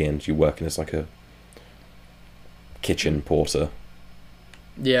DC and you're working as like a kitchen porter."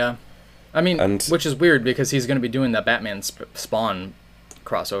 Yeah, I mean, And- which is weird because he's going to be doing that Batman Spawn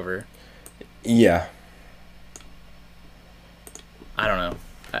crossover. Yeah, I don't know.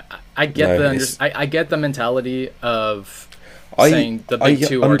 I get No, the it's- I get the mentality of saying the big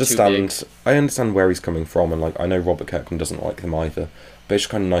two are too big. I understand where he's coming from, and like I know Robert Kirkman doesn't like them either. But it's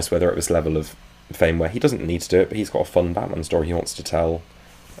kind of nice where they're at this level of fame where he doesn't need to do it, but he's got a fun Batman story he wants to tell,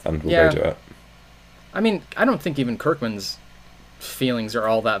 and we'll go do it. I mean, I don't think even Kirkman's feelings are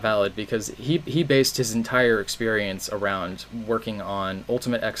all that valid because he based his entire experience around working on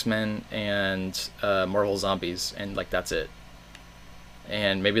Ultimate X-Men and Marvel Zombies, and like that's it.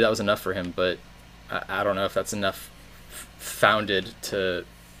 And maybe that was enough for him, but I don't know if that's enough founded to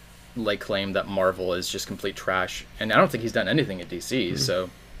lay claim that Marvel is just complete trash. And I don't think he's done anything at DC, so...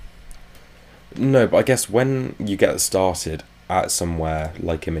 No, but I guess when you get started at somewhere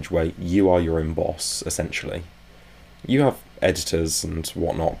like Image where you are your own boss, essentially, you have editors and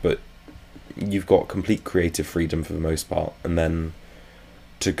whatnot, but you've got complete creative freedom for the most part, and then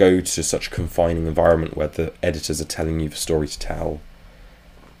to go to such a confining environment where the editors are telling you the story to tell,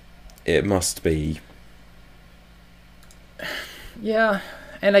 it must be... Yeah,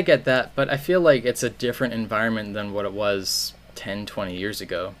 and I get that, but I feel like it's a different environment than what it was 10, 20 years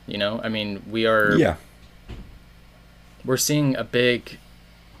ago, you know? I mean, we're seeing a big...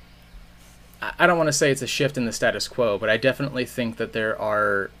 I don't want to say it's a shift in the status quo, but I definitely think that there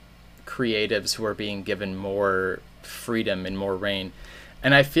are creatives who are being given more freedom and more reign.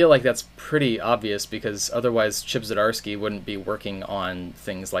 And I feel like that's pretty obvious because otherwise Chip Zdarsky wouldn't be working on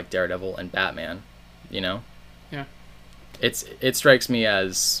things like Daredevil and Batman, you know? Yeah. It strikes me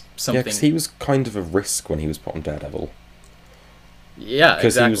as something... Yeah, because he was kind of a risk when he was put on Daredevil. Yeah,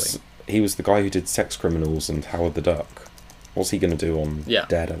 exactly. Because he was the guy who did Sex Criminals and Howard the Duck. What's he going to do on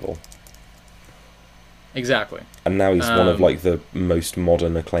Daredevil? Exactly. And now he's one of like the most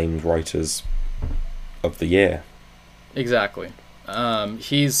modern acclaimed writers of the year. Exactly.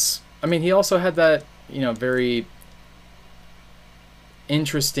 He also had that, very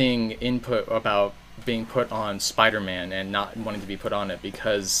interesting input about being put on Spider-Man and not wanting to be put on it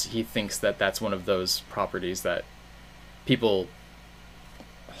because he thinks that that's one of those properties that people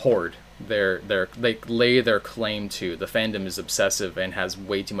hoard. They lay their claim to. The fandom is obsessive and has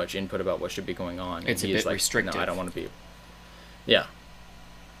way too much input about what should be going on. It's and a bit restrictive. No, I don't want to be. Yeah.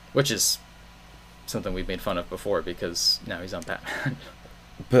 Which is something we've made fun of before because now he's on Batman.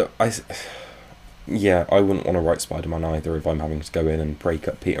 But I wouldn't want to write Spider-Man either if I'm having to go in and break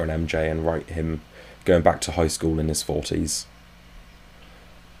up Peter and MJ and write him going back to high school in his 40s.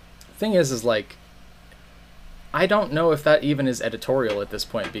 Thing is like, I don't know if that even is editorial at this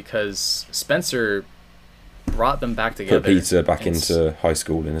point because Spencer brought them back together. Put Peter back into high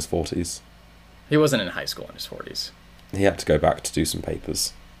school in his 40s. He wasn't in high school in his 40s. He had to go back to do some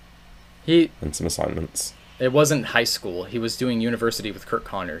papers. And some assignments. It wasn't high school. He was doing university with Kirk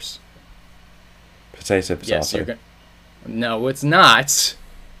Connors. Potato. Yes, No, it's not.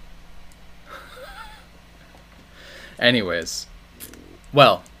 Anyways.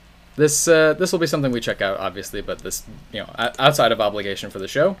 Well, this will be something we check out, obviously, but this, outside of obligation for the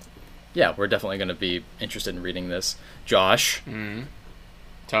show, yeah, we're definitely going to be interested in reading this. Josh.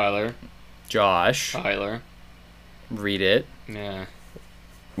 Tyler. Josh. Tyler. Read it. Yeah.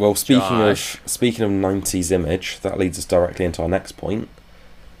 Well, speaking of 90s Image, that leads us directly into our next point.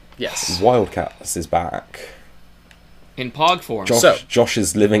 Yes. Wildcats is back. In Pog form. Josh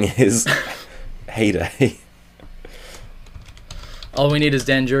is living his heyday. All we need is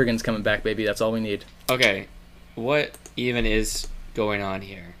Dan Jurgens coming back, baby. That's all we need. Okay, what even is going on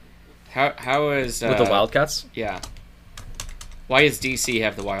here? How is with the Wildcats? Yeah. Why does DC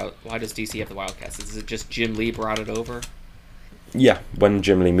have the Wildcats? Is it just Jim Lee brought it over? Yeah, when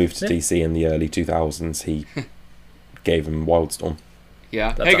Jim Lee moved to DC in the early 2000s, he gave him Wildstorm.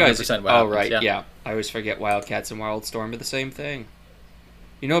 Yeah. That's hey guys. Wildcats, right. Yeah. I always forget Wildcats and Wildstorm are the same thing.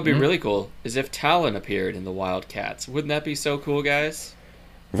 You know, what'd be really cool is if Talon appeared in the Wildcats. Wouldn't that be so cool, guys?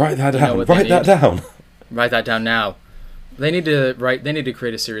 Write that down. Write that down. Write that down now. They need to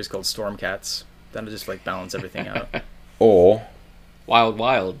create a series called Stormcats. That'll just balance everything out. Or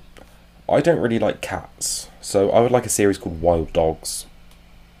Wild. I don't really like cats, so I would like a series called Wild Dogs.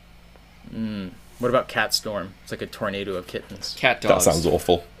 What about Cat Storm? It's like a tornado of kittens. Cat dogs. That sounds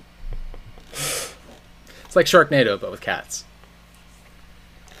awful. It's like Sharknado, but with cats.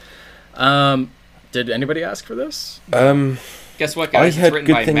 Did anybody ask for this? It Guess what, guys? I heard It's written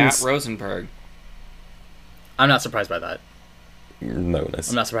good by things. Matt Rosenberg. I'm not surprised by that. No one is.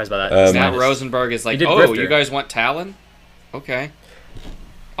 I'm not surprised by that. Matt Rosenberg is like, did oh, Grifter. you guys want Talon? Okay.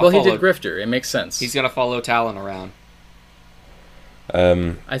 Well, he did Grifter. It makes sense. He's gonna follow Talon around.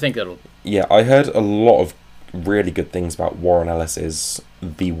 I think that'll... Yeah, I heard a lot of really good things about Warren Ellis's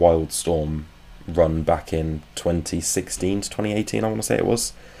The Wildstorm run back in 2016 to 2018, I want to say it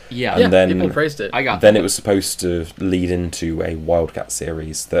was. Yeah. And then people praised it. I got Then that. it was supposed to lead into a Wildcat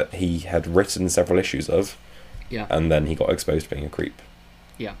series that he had written several issues of. Yeah. And then he got exposed for being a creep.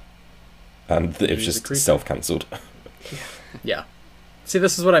 Yeah. And it was He's a just creep. self-cancelled. Yeah. See,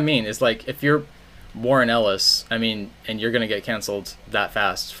 this is what I mean. Is like, if you're Warren Ellis, I mean, and you're going to get canceled that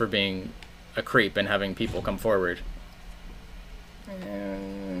fast for being a creep and having people come forward.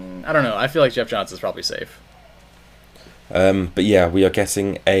 I don't know. I feel like Geoff Johns is probably safe. But yeah, we are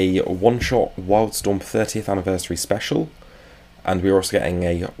getting a one-shot Wildstorm 30th anniversary special, and we're also getting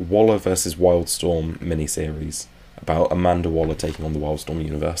a Waller versus Wildstorm miniseries about Amanda Waller taking on the Wildstorm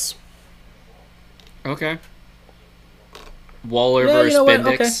universe. Okay. Waller Yeah, versus you know what?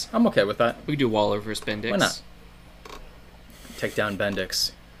 Bendix. Okay, I'm okay with that. We do Waller versus Bendix. Why not? Take down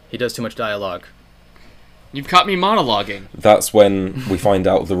Bendix. He does too much dialogue. You've caught me monologuing. That's when we find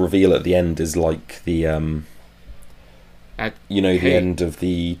out the reveal at the end is like the the Hey. end of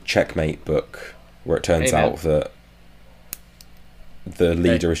the Checkmate book, where it turns Hey, man. out that the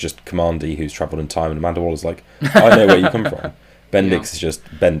leader is just Commandy, who's travelled in time, and Amanda Waller's like, I know where you come from. Bendix Yeah. is just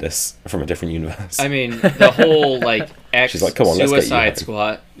Bendis from a different universe. I mean, the whole like ex She's like, "Come on, let's get you Suicide home."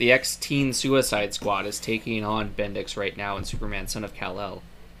 Squad, the ex-teen Suicide Squad is taking on Bendix right now in Superman: Son of Kal-El.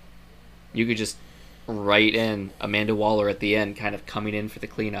 You could just write in Amanda Waller at the end, kind of coming in for the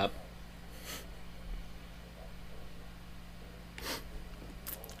cleanup.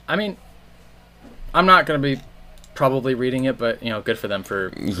 I mean, I'm not going to be probably reading it, but, good for them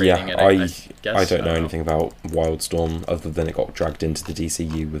for creating Yeah, it, I guess. I don't know anything about Wildstorm other than it got dragged into the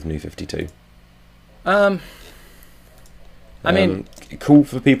DCU with New 52. I mean... Cool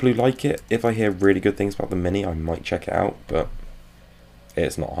for people who like it. If I hear really good things about the mini, I might check it out, but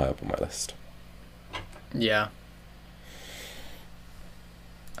it's not high up on my list. Yeah.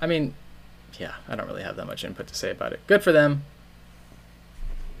 I mean, yeah, I don't really have that much input to say about it. Good for them.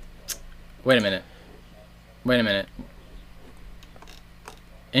 Wait a minute.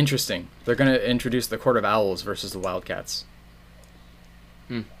 Interesting. They're going to introduce the Court of Owls versus the Wildcats.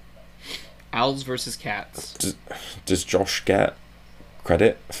 Owls versus cats. Does Josh get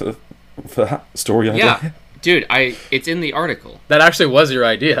credit for that story idea? Yeah, dude, it's in the article. That actually was your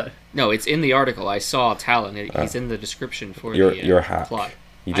idea. No, it's in the article. I saw Talon. He's in the description for You're a hack. plot.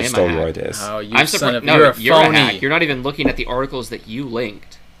 You I just am a stole your hack. ideas. Oh, you I'm son surprised. of... No, You're a you're phony. a hack. You're not even looking at the articles that you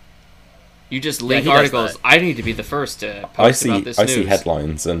linked. You just link he does articles. that. I need to be the first to post I see about this I news. see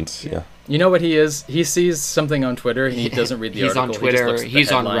headlines and yeah. You know what he is? He sees something on Twitter and he doesn't read the He's article. on He just Twitter. looks at the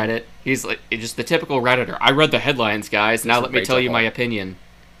He's on headline. Reddit. He's like just the typical Redditor. I read the headlines, guys. Now He's let a me tell you Rachel my Hall. opinion.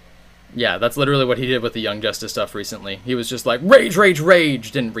 Yeah, that's literally what he did with the Young Justice stuff recently. He was just like, rage, rage,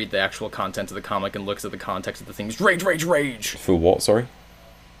 rage! Didn't read the actual content of the comic and looks at the context of the things. Rage, rage, rage! For what, sorry?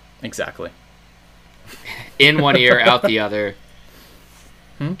 Exactly. In one ear, out the other.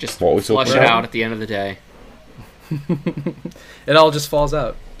 Just What are we talking flush it about? out at the end of the day. It all just falls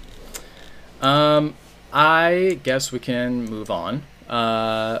out. I guess we can move on.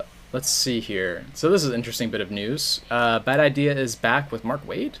 Let's see here. So this is an interesting bit of news. Bad Idea is back with Mark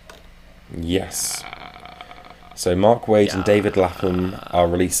Waid. Yes. So Mark Waid and Yeah. David Lapham are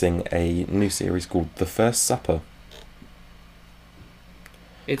releasing a new series called The First Supper.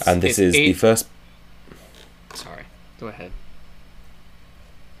 And this is the first... Sorry, go ahead.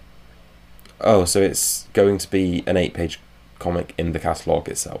 Oh, so it's going to be an 8-page comic in the catalogue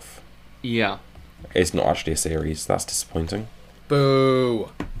itself. Yeah. It's not actually a series. That's disappointing. Boo!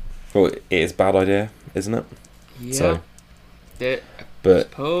 Well, it is Bad Idea, isn't it? Yeah. So, It- but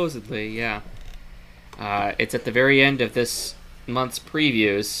supposedly, yeah. It's at the very end of this month's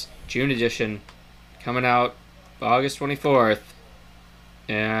previews, June edition, coming out August 24th.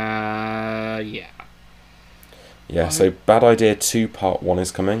 Yeah. yeah, so Bad Idea 2 Part 1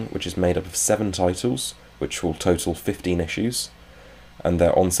 is coming, which is made up of 7 titles, which will total 15 issues, and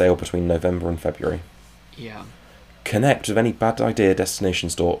they're on sale between November and February. Yeah. Connect with any Bad Idea destination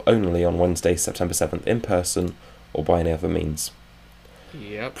store only on Wednesday, September 7th, in person or by any other means.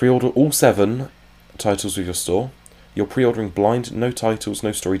 Yep. Pre-order all 7 titles with your store. You're pre-ordering blind, no titles,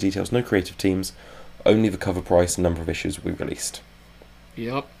 no story details, no creative teams, only the cover price and number of issues will be released.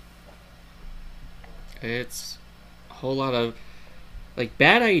 Yep. It's a whole lot of... Like,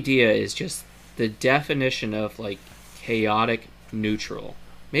 Bad Idea is just the definition of, like, chaotic neutral.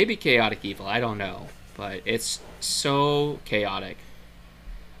 Maybe chaotic evil, I don't know. But it's so chaotic.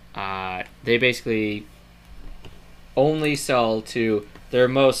 They basically only sell to their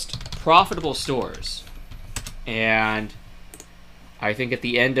most profitable stores. And I think at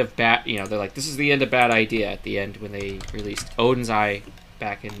the end of they're like, this is the end of Bad Idea. At the end, when they released Odin's Eye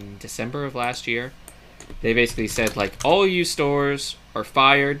back in December of last year, they basically said, like, all you stores are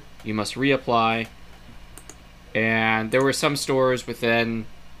fired. You must reapply. And there were some stores within,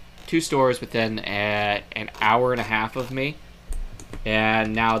 2 stores within an hour and a half of me.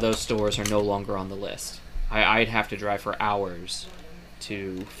 And now those stores are no longer on the list. I'd have to drive for hours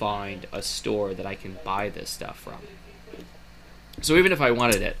to find a store that I can buy this stuff from. So even if I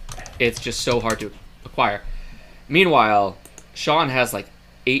wanted it, it's just so hard to acquire. Meanwhile, Sean has like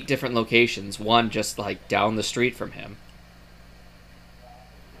 8 different locations, one just like down the street from him.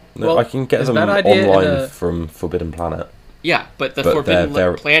 No, I can get them online from Forbidden Planet. Yeah, but the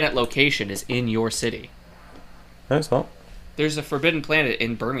Forbidden Planet location is in your city. No, it's not. There's a Forbidden Planet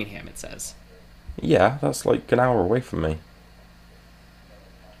in Birmingham, it says. Yeah, that's like an hour away from me.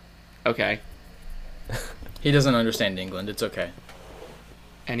 Okay. He doesn't understand England. It's okay.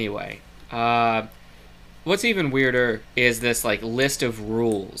 Anyway, what's even weirder is this like list of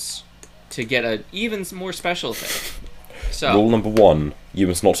rules to get an even more special thing. So, rule number 1: you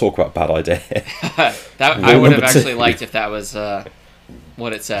must not talk about Bad Idea. I would have actually liked if that was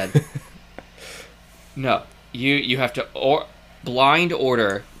what it said. No, you have to blind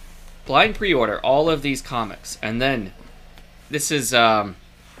pre-order all of these comics, and then this is like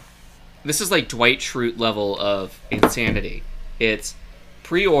Dwight Schrute level of insanity. It's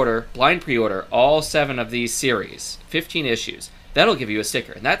blind pre-order all 7 of these series, 15 issues. That'll give you a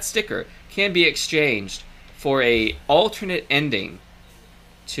sticker, and that sticker can be exchanged for a alternate ending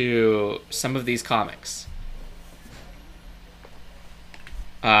to some of these comics.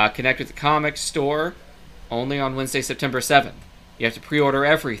 Connect with the comic store only on Wednesday, September 7th. You have to pre-order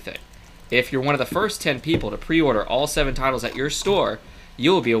everything. If you're one of the first 10 people to pre-order all 7 titles at your store,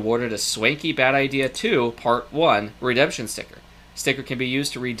 you will be awarded a swanky Bad Idea 2 Part 1 redemption sticker. Sticker can be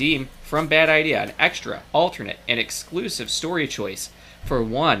used to redeem from Bad Idea an extra, alternate, and exclusive story choice for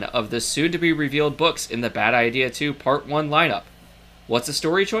one of the soon-to-be-revealed books in the Bad Idea 2 Part 1 lineup. What's a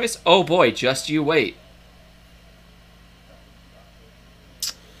story choice? Oh boy, just you wait.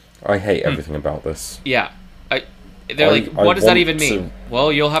 I hate everything about this. Yeah. What does that even mean?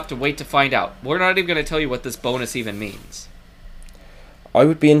 Well, you'll have to wait to find out. We're not even going to tell you what this bonus even means. I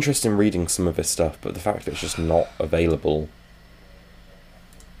would be interested in reading some of this stuff, but the fact that it's just not available...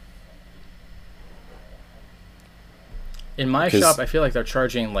 In my shop, I feel like they're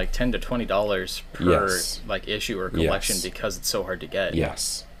charging like $10 to $20 per like issue or collection because it's so hard to get.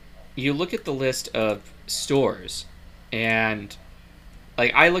 Yes. You look at the list of stores, and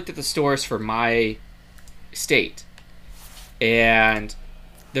like I looked at the stores for my state, and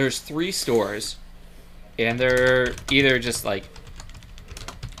there's 3 stores, and they're either just like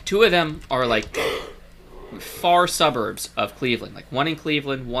 2 of them are like far suburbs of Cleveland, like one in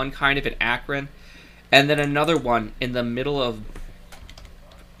Cleveland, one kind of in Akron. And then another one in the middle of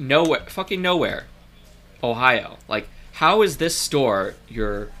nowhere, Ohio. Like, how is this store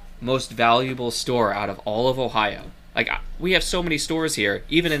your most valuable store out of all of Ohio? Like, we have so many stores here,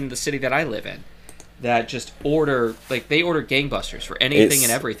 even in the city that I live in, that just order, like, they order gangbusters for anything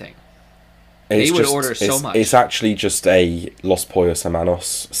and everything. They would order so much. It's actually just a Los Pollos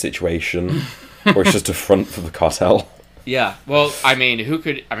Hermanos situation, where it's just a front for the cartel. Yeah, well,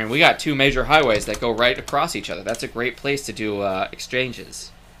 we got 2 major highways that go right across each other. That's a great place to do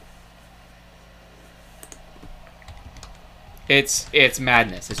exchanges. It's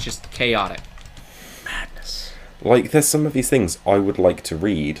madness. It's just chaotic. Madness. Like, there's some of these things I would like to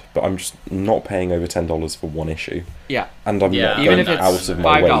read, but I'm just not paying over $10 for one issue. Yeah. And I'm not even going if it's out of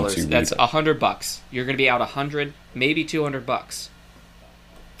my way to read that's it. $100. You're going to be out $100, maybe $200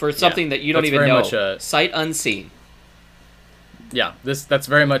 for something that you don't even know. Sight unseen. Yeah, that's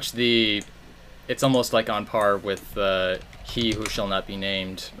very much it's almost like on par with He Who Shall Not Be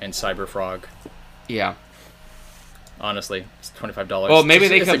Named and Cyberfrog. Yeah. Honestly, it's $25. Well, maybe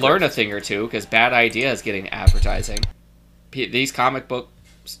they could learn a thing or two, because Bad Idea is getting advertising. These comic book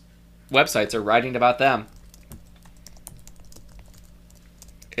websites are writing about them.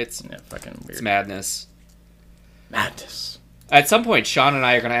 It's fucking weird. It's madness. Madness. At some point, Sean and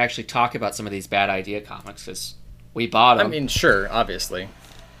I are going to actually talk about some of these Bad Idea comics, because we bought them. I mean, sure, obviously.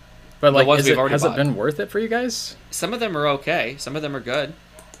 But like, has it been worth it for you guys? Some of them are okay. Some of them are good.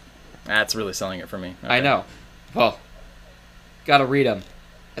 That's really selling it for me. Okay. I know. Well, gotta read them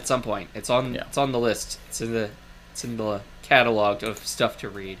at some point. It's on the list. It's in the It's in the catalog of stuff to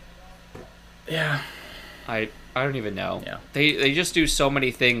read. Yeah. I don't even know. Yeah. They just do so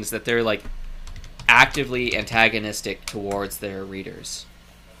many things that they're like actively antagonistic towards their readers.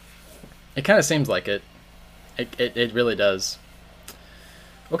 It kind of seems like it. It really does.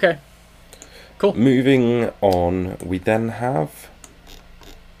 Okay. Cool. Moving on, we then have...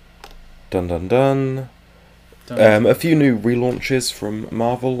 Dun dun dun. A few new relaunches from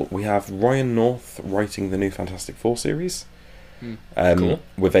Marvel. We have Ryan North writing the new Fantastic Four series. Cool.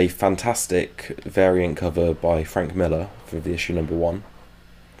 With a fantastic variant cover by Frank Miller for the issue number 1.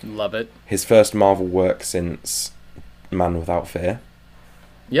 Love it. His first Marvel work since Man Without Fear.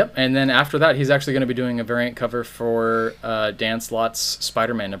 Yep, and then after that, he's actually going to be doing a variant cover for Dan Slott's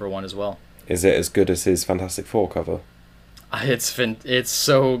Spider-Man number 1 as well. Is it as good as his Fantastic Four cover? It's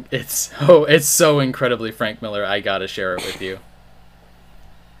so incredibly Frank Miller. I gotta share it with you.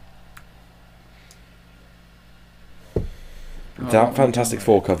 That Fantastic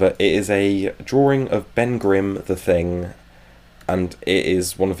Four cover, it is a drawing of Ben Grimm, The Thing, and it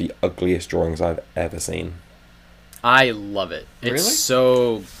is one of the ugliest drawings I've ever seen. I love it. It's Really?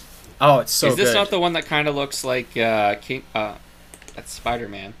 so... Oh, it's so good. Is this not the one that kind of looks like that's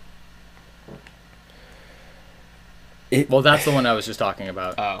Spider-Man? Well, that's the one I was just talking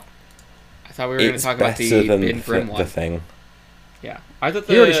about. Oh. I thought we were going to It's talk about the better than Ben Grimm one. The Thing. Yeah. I thought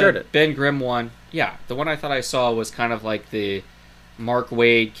He already shared it. Ben Grimm one... Yeah, the one I thought I saw was kind of like the Mark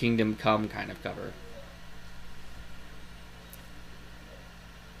Waid Kingdom Come kind of cover.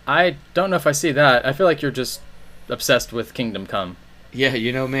 I don't know if I see that. I feel like you're just obsessed with Kingdom Come. Yeah,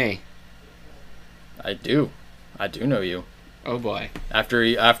 you know me. I do know you. Oh boy. After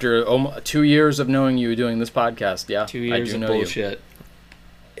 2 years of knowing you doing this podcast, yeah. 2 years I do of know bullshit.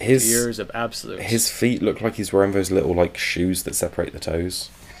 2 years of absolutes. His feet look like he's wearing those little like shoes that separate the toes.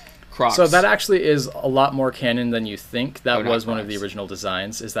 Crocs. So that actually is a lot more canon than you think. That Oh, not was one of the Crocs. original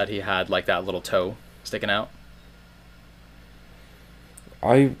designs, is that he had like that little toe sticking out.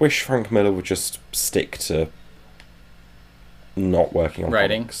 I wish Frank Miller would just stick to not working on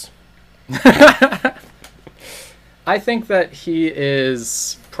Writing. comics. I think that he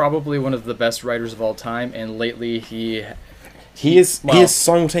is probably one of the best writers of all time, and lately he is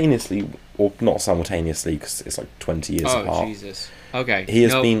simultaneously, or not simultaneously, because it's like 20 years Oh, apart. Jesus. Okay. He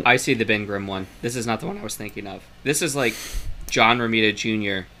has been... I see the Ben Grimm one. This is not the one I was thinking of. This is like John Romita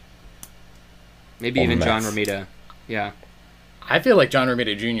Jr. Maybe On even meth. John Romita. Yeah. I feel like John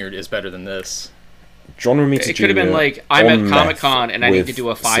Romita Jr. is better than this. John Romita It could have been Jr. like, I'm on at Comic-Con meth and I need to with do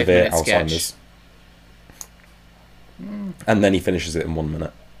a severe 5-minute sketch. Alzheimer's. And then he finishes it in 1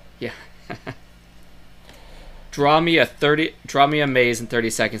 minute. Yeah. Draw me a maze in 30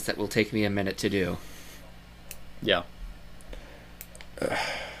 seconds that will take me a minute to do. Yeah.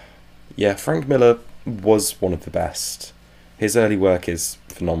 Yeah, Frank Miller was one of the best. His early work is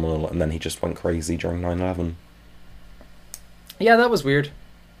phenomenal, and then he just went crazy during 9/11. Yeah, that was weird.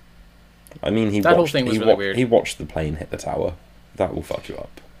 I mean, That whole thing was really weird. He watched the plane hit the tower. That will fuck you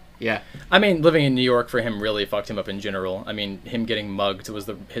up. Yeah. I mean, living in New York for him really fucked him up in general. I mean, him getting mugged was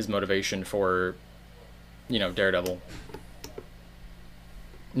his motivation for, Daredevil.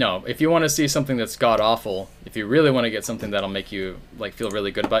 No, if you want to see something that's god-awful, if you really want to get something that'll make you feel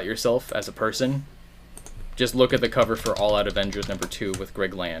really good about yourself as a person, just look at the cover for All Out Avengers number 2 with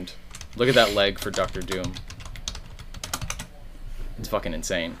Greg Land. Look at that leg for Doctor Doom. It's fucking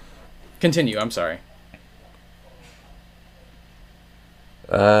insane. Continue, I'm sorry.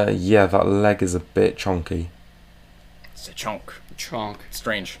 Yeah, that leg is a bit chonky. It's a chunk. Chonk.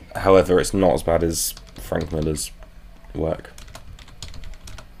 Strange. However, it's not as bad as Frank Miller's work.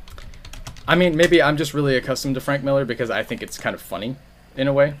 I mean, maybe I'm just really accustomed to Frank Miller because I think it's kind of funny, in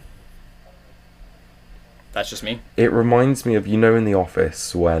a way. That's just me. It reminds me of, in The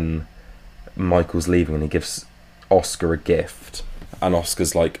Office when Michael's leaving and he gives Oscar a gift. And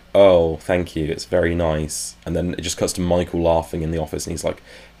Oscar's like, oh, thank you, it's very nice. And then it just cuts to Michael laughing in the office, and he's like,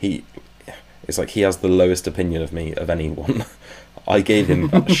 it's like he has the lowest opinion of me of anyone. I gave him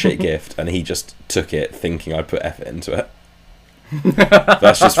that shit gift, and he just took it thinking I put effort into it.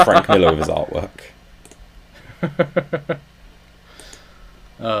 That's just Frank Miller with his artwork.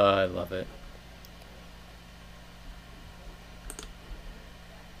 I love it.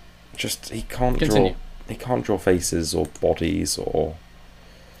 Just he can't Continue. draw faces or bodies or...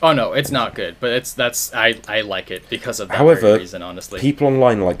 Oh no, it's not good, but I like it because of that However, very reason, honestly. people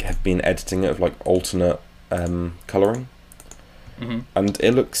online have been editing it with alternate colouring, and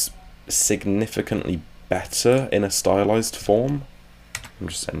it looks significantly better in a stylized form. I'm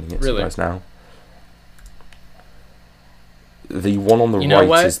just sending it to you Really? guys now. The one on the You know right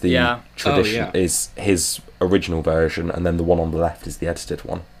what? is the Yeah. tradition, Oh, yeah. is his original version, and then the one on the left is the edited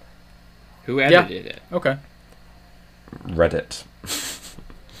one. Who edited it? Okay. Reddit.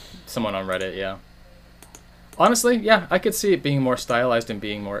 Someone on Reddit, yeah. Honestly, yeah, I could see it being more stylized and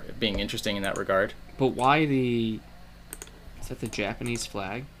being interesting in that regard. But why the... Is that the Japanese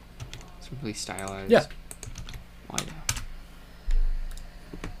flag? It's really stylized. Yeah. Why now?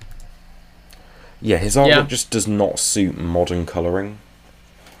 Yeah, his artwork Yeah. just does not suit modern colouring.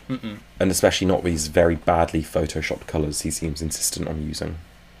 Mm-mm. And especially not these very badly photoshopped colours he seems insistent on using.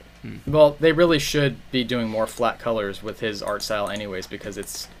 Well, they really should be doing more flat colors with his art style anyways, because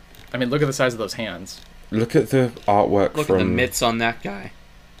it's... I mean, look at the size of those hands. Look at the artwork Look from at the mitts on that guy.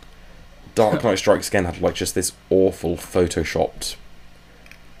 Dark Knight Strikes Again had like just this awful photoshopped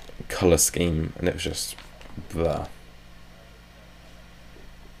colour scheme, and it was just blah.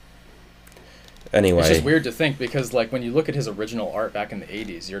 Anyway, It's just weird to think, because like when you look at his original art back in the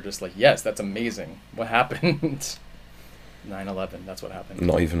 80s, you're just like, yes, that's amazing. What happened? 9/11, that's what happened.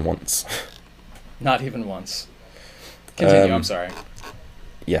 not even once. Not even once. Continue, I'm sorry.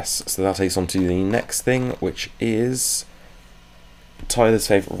 Yes, so that takes on to the next thing, which is Tyler's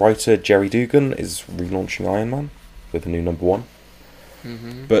favourite writer, Jerry Dugan, is relaunching Iron Man with a new #1.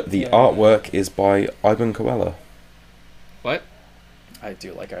 Mm-hmm. But the artwork is by Ivan Coelho. What? I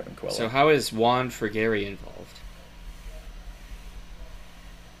do like Ivan Coelho. So how is Juan Frigeri involved?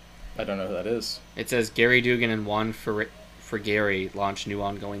 I don't know who that is. It says Gary Dugan and Juan Frigeri launch new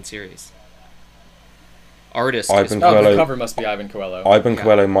ongoing series. Artist Ivan is... Oh, the Coelho- cover must be Ivan Coelho. Ivan Yeah.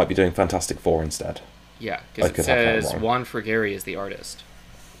 Coelho might be doing Fantastic Four instead. Yeah, I because it could have that says wrong. Juan Frigeri is the artist.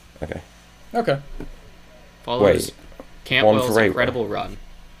 Okay. Okay. Follows Wait, Cantwell's Juan Ferreira. incredible run.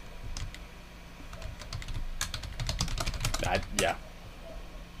 Yeah.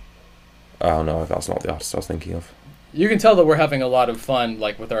 Oh no, that's not the artist I was thinking of. You can tell that we're having a lot of fun,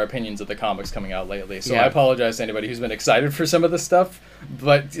 like, with our opinions of the comics coming out lately. So Yeah. I apologize to anybody who's been excited for some of this stuff,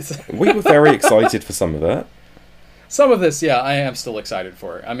 but We were very excited for some of it. some of this, yeah, I am still excited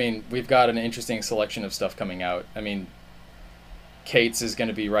for. I mean, we've got an interesting selection of stuff coming out. I mean, Cates is going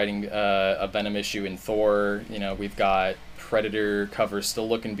to be writing a Venom issue in Thor. You know, we've got Predator covers still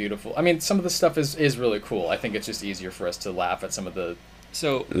looking beautiful. I mean, some of the stuff is really cool. I think it's just easier for us to laugh at some of the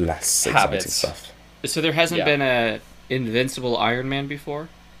So, Less exciting habits. stuff. so there hasn't Yeah. been a Invincible Iron Man before?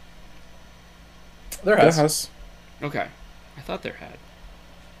 There There has. has. Okay. I thought there had.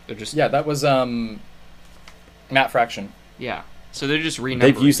 They're just... Yeah, that was Matt Fraction. Yeah. So they're just renumbering.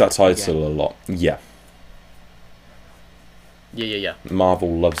 They've used that again. title a lot. Yeah. Yeah. Marvel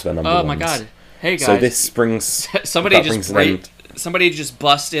loves their number Oh ones. my god. Hey guys. So this brings... somebody that just brings an somebody just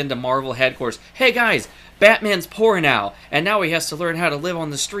bust into Marvel headquarters. Hey guys, Batman's poor now, and now he has to learn how to live on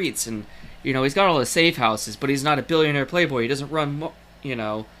the streets, and you know he's got all the safe houses, but he's not a billionaire playboy. He doesn't run,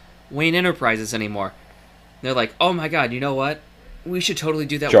 Wayne Enterprises anymore. And they're like, oh my god, you know what? We should totally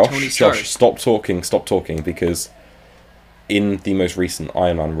do that with Tony Stark. Josh, stop talking, because in the most recent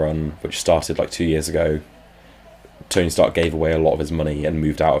Iron Man run, which started like 2 years ago, Tony Stark gave away a lot of his money and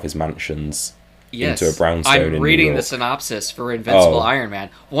moved out of his mansions Yes, into a brownstone in I'm New reading York. the synopsis for Invincible Oh. Iron Man.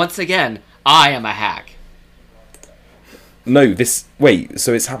 Once again, I am a hack. No,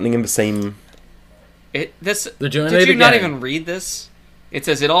 so it's happening in the same... They're doing Did it you not again. even read this? It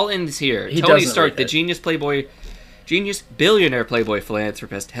says it all ends here. He Tony doesn't Stark, read the it. genius billionaire playboy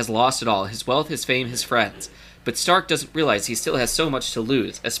philanthropist, has lost it all: his wealth, his fame, his friends. But Stark doesn't realize he still has so much to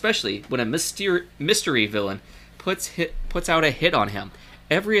lose, especially when a mystery villain puts out a hit on him.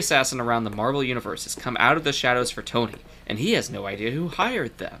 Every assassin around the Marvel Universe has come out of the shadows for Tony, and he has no idea who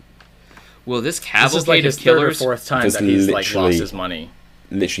hired them. Will this This cavalcade is like his of third or killers... fourth time There's that he's like literally- lost his money.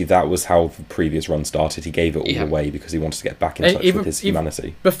 Literally, that was how the previous run started. He gave it all Yeah. away because he wanted to get back in And touch even- with his even-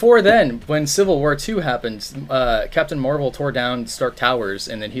 humanity. Before then, when Civil War II happened, Captain Marvel tore down Stark Towers,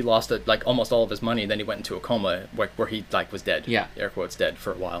 and then he lost almost all of his money. Then he went into a coma where he was dead. Yeah. Air quotes dead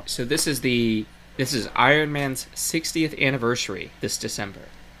for a while. So this is Iron Man's 60th anniversary this December.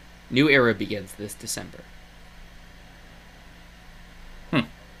 New era begins this December.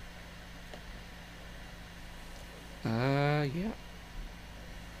 Yeah.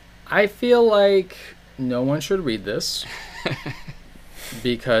 I feel like no one should read this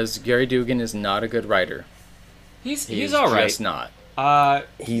because Gary Dugan is not a good writer. He's all right. Just not.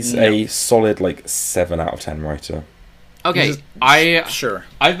 He's No. a solid 7 out of 10 writer. Okay, He's sure.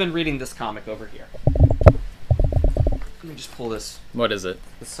 I've been reading this comic over here. Let me just pull this What is it?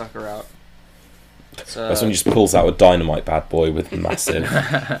 sucker out. It's, That's when he just pulls out a dynamite bad boy with massive...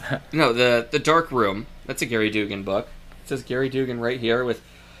 No, the Dark Room. That's a Gary Dugan book. It says Gary Dugan right here with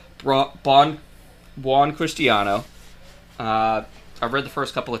Juan Cristiano. I've read the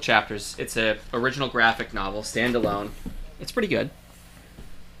first couple of chapters. It's a original graphic novel, standalone. It's pretty good.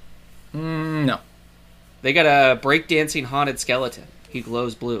 No. They got a breakdancing haunted skeleton. He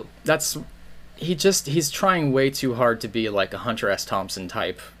glows blue. He's trying way too hard to be like a Hunter S. Thompson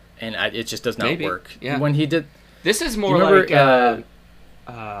type, and it just does not Maybe. work. Yeah. When he did, This is more remember,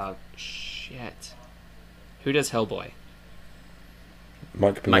 like shit. Who does Hellboy?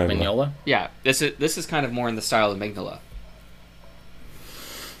 Mike Mike Mignola. Mignola. Yeah, this is kind of more in the style of Mignola.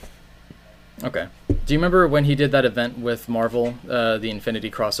 Okay. Do you remember when he did that event with Marvel, the Infinity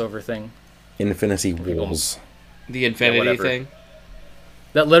crossover thing? Infinity Wars. The Infinity whatever. thing.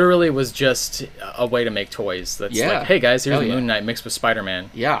 That literally was just a way to make toys. That's Yeah. like, hey guys, here's Hell yeah. Moon Knight mixed with Spider-Man.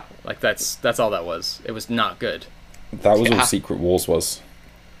 Yeah. Like that's all that was. It was not good. That was Yeah. all Secret Wars was.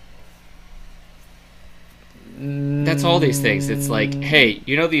 That's all these things. It's like, hey,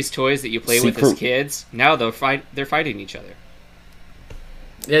 you know these toys that you play with as Secret- kids? Now they're fighting each other.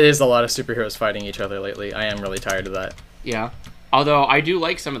 It is a lot of superheroes fighting each other lately. I am really tired of that. Yeah. Although I do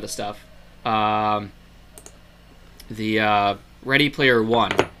like some of the stuff. The Ready Player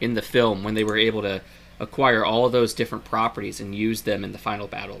One in the film, when they were able to acquire all of those different properties and use them in the final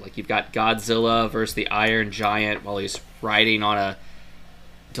battle. Like you've got Godzilla versus the Iron Giant while he's riding on a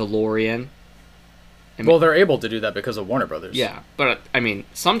DeLorean. Well, they're able to do that because of Warner Brothers. Yeah, but I mean,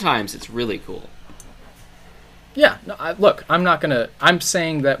 sometimes it's really cool. Yeah. No, look, I'm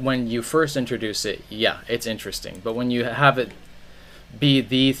saying that when you first introduce it, yeah, it's interesting. But when you have it be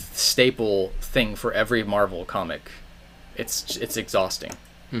the staple thing for every Marvel comic, it's exhausting.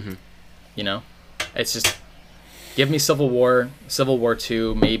 Mm-hmm. You know? It's just, give me Civil War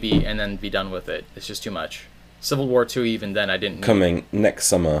 2, maybe, and then be done with it. It's just too much. Civil War 2, even then, I didn't... Coming next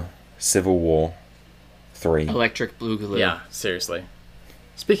summer, Civil War 3. Electric Boogaloo. Yeah, seriously.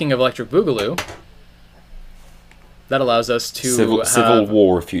 Speaking of Electric Boogaloo, that allows us to Civil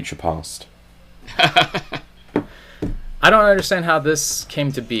War of Future Past. I don't understand how this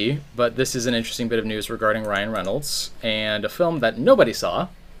came to be, but this is an interesting bit of news regarding Ryan Reynolds and a film that nobody saw.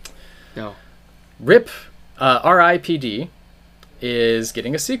 No. R.I.P.D. is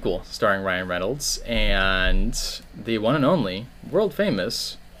getting a sequel starring Ryan Reynolds and the one and only, world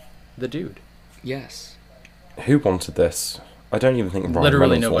famous, The Dude. Yes. Who wanted this? I don't even think Ryan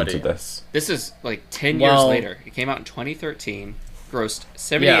Literally Reynolds nobody. wanted this. This is like 10 years later. It came out in 2013, grossed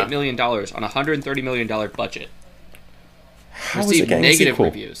 $78 million on a $130 million budget. How is Received it getting a negative sequel?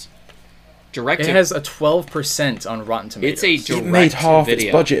 reviews. It has a 12% on Rotten Tomatoes. It's a It made half direct-to-video.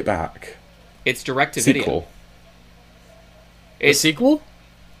 its budget back. It's direct to video. Sequel. A sequel?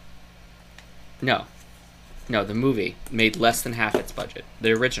 No, the movie made less than half its budget.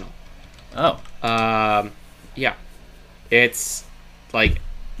 The original. Oh. Yeah. It's like,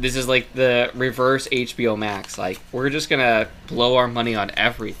 this is like the reverse HBO Max. Like, we're just gonna blow our money on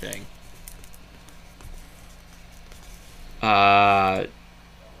everything. Oh,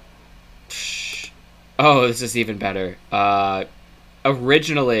 this is even better.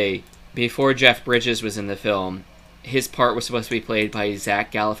 Originally, before Jeff Bridges was in the film, his part was supposed to be played by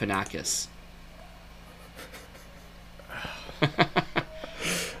Zach Galifianakis.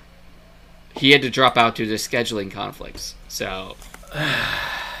 He had to drop out due to scheduling conflicts. So,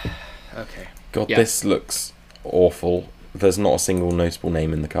 Okay. God, Yeah. this looks awful. There's not a single notable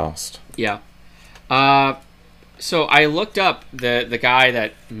name in the cast. yeah. So I looked up the guy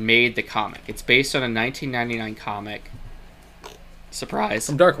that made the comic. It's based on a 1999 comic. Surprise.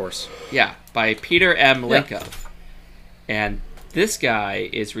 From Dark Horse. Yeah, by Peter M. Yeah. Linkov. And this guy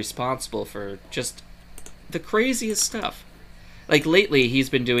is responsible for just the craziest stuff. Like, lately, he's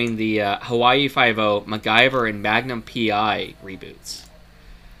been doing the Hawaii Five-0, MacGyver, and Magnum P.I. reboots.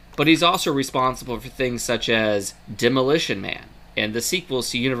 But he's also responsible for things such as Demolition Man and the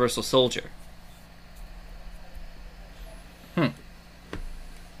sequels to Universal Soldier.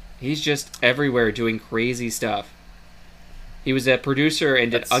 He's just everywhere doing crazy stuff. He was a producer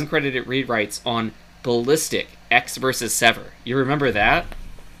and did uncredited rewrites on Ballistic X vs. Sever. You remember that?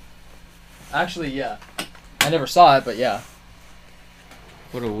 Actually, yeah. I never saw it, but yeah.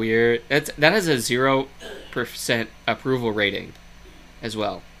 What a weird... That has a 0% approval rating as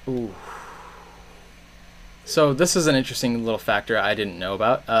well. Ooh. So this is an interesting little factor I didn't know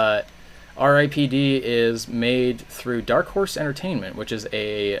about. R.I.P.D. is made through Dark Horse Entertainment, which is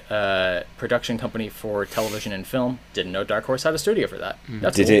a production company for television and film. Didn't know Dark Horse had a studio for that.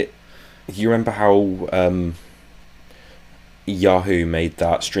 That's Did cool. it? You remember how Yahoo made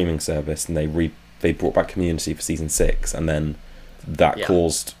that streaming service and they brought back Community for season 6, and then that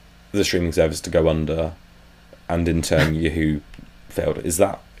caused the streaming service to go under, and in turn Yahoo failed.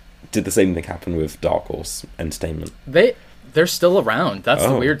 Did the same thing happen with Dark Horse Entertainment? They're still around. That's the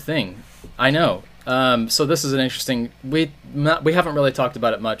Oh. weird thing. I know. So this is an interesting. We haven't really talked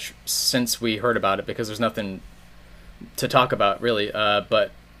about it much since we heard about it because there's nothing to talk about really.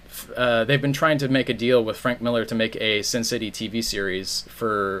 But they've been trying to make a deal with Frank Miller to make a Sin City TV series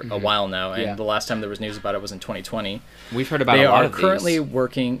for a while now, and the last time there was news about it was in 2020. We've heard about a lot of currently these.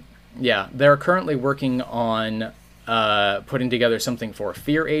 working. Yeah, they're currently working on putting together something for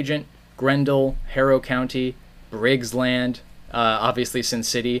Fear Agent, Grendel, Harrow County, Briggs Land, obviously Sin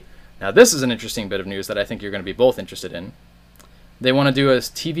City. Now this is an interesting bit of news that I think you're going to be both interested in. They want to do a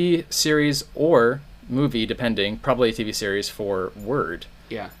TV series or movie, depending, probably a TV series for Word.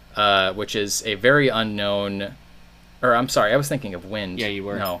 Yeah. Which is a very unknown... Or, I'm sorry, I was thinking of Wind. Yeah, you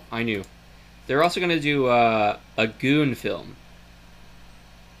were. No. I knew. They're also going to do a Goon film.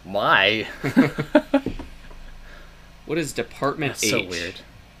 Why? What is Department That's H? so weird.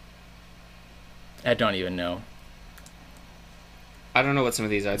 I don't even know. I don't know what some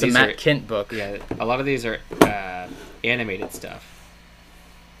of these are. It's These a Matt are, Kint book. Yeah, a lot of these are animated stuff.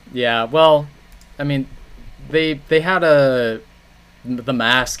 Yeah, well, I mean, they had the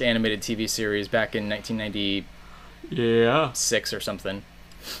Mask animated TV series back in 1996 or something.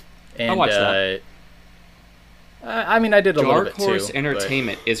 And, I watched that. I mean, I did a little Dark bit Horse too.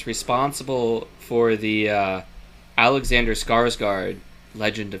 Entertainment is responsible for the Alexander Skarsgård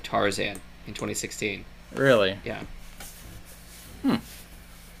Legend of Tarzan in 2016. Really? Yeah.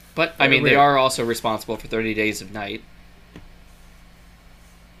 But, I mean, they are also responsible for 30 Days of Night.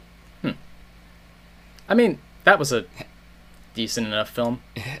 I mean, that was a decent enough film.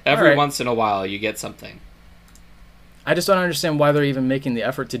 Every Alright. once in a while, you get something. I just don't understand why they're even making the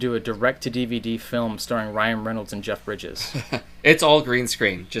effort to do a direct-to-DVD film starring Ryan Reynolds and Jeff Bridges. It's all green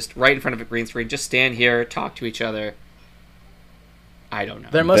screen. Just right in front of a green screen. Just stand here, talk to each other. I don't know.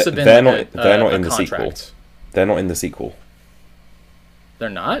 There must have been They're like not. They're not a in the contract. sequel. They're not in the sequel. They're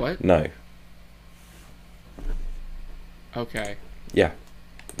not? What? No. Okay. Yeah.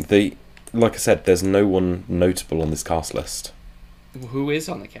 Like I said, there's no one notable on this cast list. Who is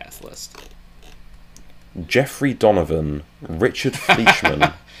on the cast list? Jeffrey Donovan, Richard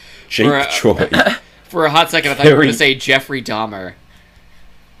Fleischman, Jake For a- Troy. For a hot second, I thought you were going to say Jeffrey Dahmer.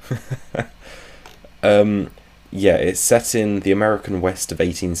 Yeah, it's set in the American West of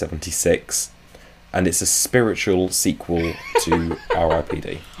 1876, and it's a spiritual sequel to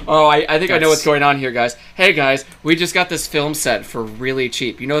R.I.P.D. Oh, I think I know what's going on here, guys. Hey, guys, we just got this film set for really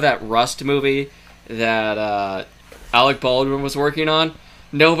cheap. You know that Rust movie that Alec Baldwin was working on?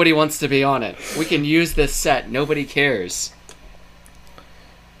 Nobody wants to be on it. We can use this set. Nobody cares.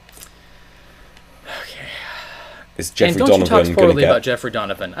 Is And Jeffrey don't you Donovan talk going poorly to about get? Jeffrey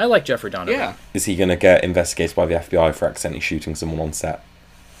Donovan. I like Jeffrey Donovan. Yeah. Is he going to get investigated by the FBI for accidentally shooting someone on set?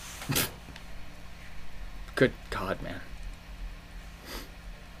 Good God, man.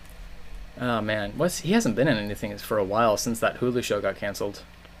 Oh, man. He hasn't been in anything for a while since that Hulu show got canceled.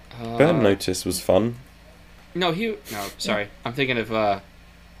 Burn Notice was fun. No, sorry. I'm thinking of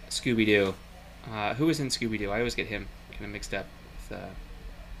Scooby-Doo. Who was in Scooby-Doo? I always get him kind of mixed up with...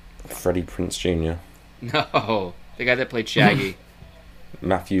 Freddie Prinze Jr. No, the guy that played Shaggy.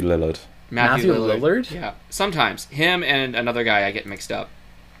 Matthew Lillard. Matthew Lillard? Yeah, sometimes. Him and another guy I get mixed up.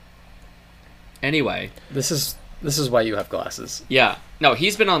 Anyway. This is why you have glasses. Yeah. No,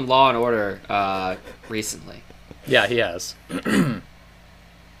 he's been on Law & Order recently. Yeah, he has.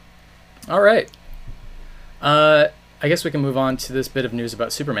 All right. I guess we can move on to this bit of news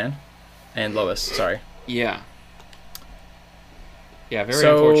about Superman and Lois. Sorry. Yeah. Yeah, very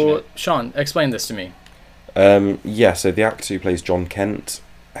unfortunate. Sean, explain this to me. Yeah, so the actor who plays John Kent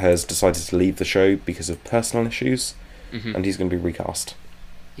has decided to leave the show because of personal issues, and he's going to be recast.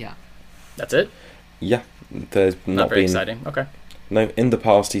 Yeah. That's it? Yeah, there's Not very exciting. Okay. No, in the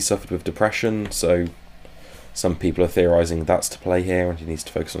past he suffered with depression, so some people are theorising that's to play here and he needs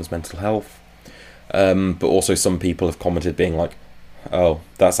to focus on his mental health. But also some people have commented being like, oh,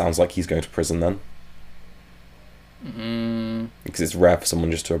 that sounds like he's going to prison then. Because it's rare for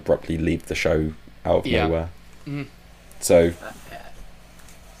someone just to abruptly leave the show out of nowhere. So,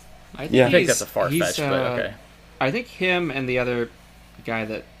 I think that's a far-fetched, but okay. I think him and the other guy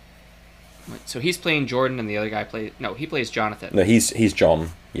that... So he's playing Jordan and the other guy plays... No, he plays Jonathan. No, he's John.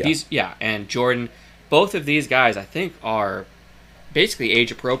 Yeah. And Jordan. Both of these guys, I think, are basically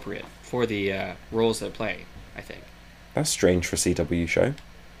age-appropriate for the roles they play, I think. That's strange for a CW show.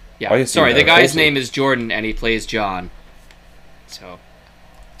 Yeah, sorry, the guy's name is Jordan and he plays John. So...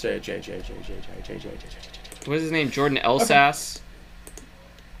 What is his name? Jordan Elsas? Okay.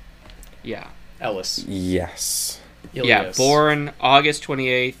 Yeah. Ellis. Yes. Yeah, born August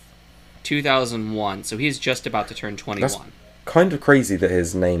 28th, 2001, so he's just about to turn 21. That's kind of crazy that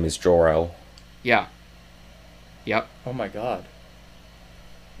his name is Jor-El. Yeah. Yep. Oh my god.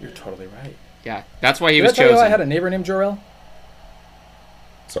 You're totally right. Yeah, that's why he Did was I tell you chosen. I had a neighbor named Jor-El?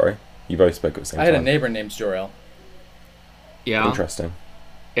 Sorry, you both spoke at the same I time. had a neighbor named Jor-El. Yeah. Interesting.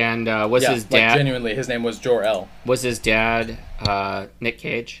 And was his dad... Like, genuinely, his name was Jor-El. Was his dad Nick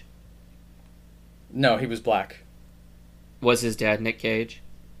Cage? No, he was black. Was his dad Nick Cage?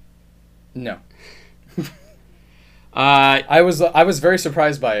 No. Uh, I was very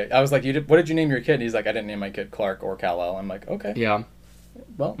surprised by it. I was like, what did you name your kid? And he's like, I didn't name my kid Clark or Kal-El. I'm like, okay. yeah.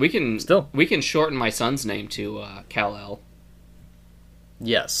 Well, We can shorten my son's name to Kal-El,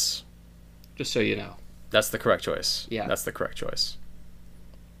 yes. just so you know. That's the correct choice. Yeah. That's the correct choice.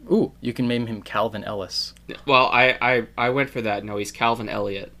 Ooh, you can name him Calvin Ellis. Well, I went for that. No, he's Calvin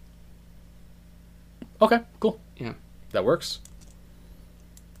Elliott. Okay, cool. Yeah. That works.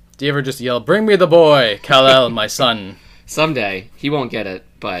 Do you ever just yell, "Bring me the boy, Kal-El, my son"? Someday. He won't get it,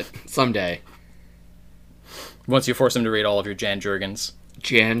 but someday. Once you force him to read all of your Jan Jurgens.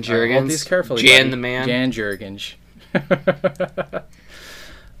 Jan Jurgens. Hold these carefully, Jan buddy. the man. Jan Jurgens.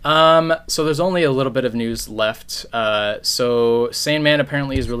 So there's only a little bit of news left. So Sandman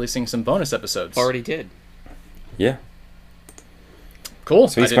apparently is releasing some bonus episodes. Already did. Yeah. Cool.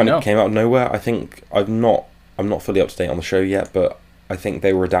 So I he's didn't kind know. of came out of nowhere. I think I'm not fully up to date on the show yet, but I think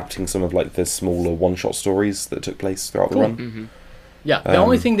they were adapting some of like the smaller one-shot stories that took place throughout the run. Mm-hmm. Yeah, the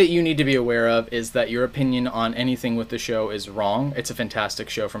only thing that you need to be aware of is that your opinion on anything with the show is wrong. It's a fantastic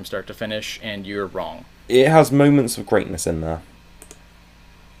show from start to finish, and you're wrong. It has moments of greatness in there.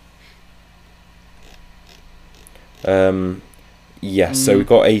 Yes, so we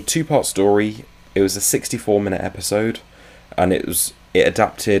got a 2-part story. It was a 64-minute episode, and it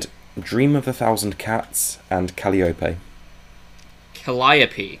adapted Dream of a Thousand Cats and Calliope.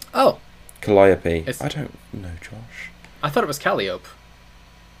 Calliope. Oh, Calliope. It's- I don't know, Josh. I thought it was Calliope.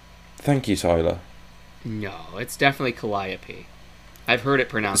 Thank you, Tyler. No, it's definitely Calliope. I've heard it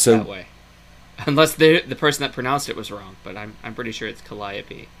pronounced So- that way. Unless the person that pronounced it was wrong, but I'm pretty sure it's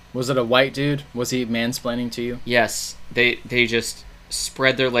Calliope. Was it a white dude? Was he mansplaining to you? Yes, they just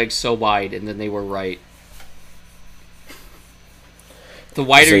spread their legs so wide, and then they were right. The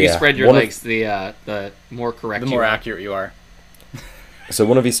wider So, you yeah, spread your one of- legs, the more correct The you more are. accurate you are. So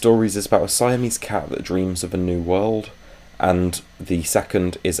one of these stories is about a Siamese cat that dreams of a new world, and the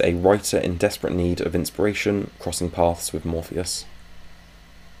second is a writer in desperate need of inspiration crossing paths with Morpheus.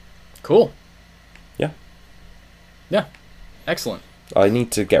 Cool. Yeah. Yeah. Excellent. I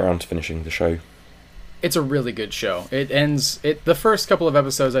need to get around to finishing the show. It's a really good show. It ends. The first couple of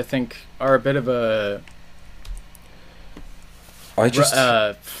episodes, I think, are a bit of a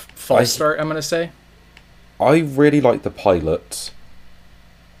false start. I'm gonna say. I really liked the pilot,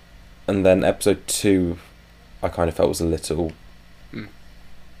 and then episode 2, I kind of felt was a little.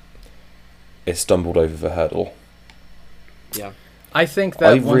 It stumbled over the hurdle. Yeah. I think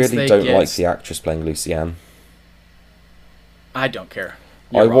that I once really they don't get, like the actress playing Lucianne. I don't care.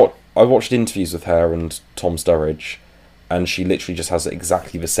 You're wrong. I watched interviews with her and Tom Sturridge, and she literally just has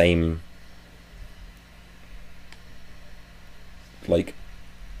exactly the same. Like,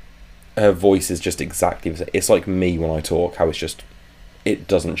 her voice is just exactly the same. It's like me when I talk, how it's just. It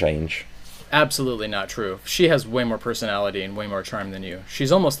doesn't change. Absolutely not true. She has way more personality and way more charm than you.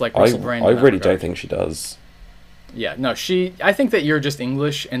 She's almost like I Russell Brand. in that really regard. don't think she does. Yeah, no, I think that you're just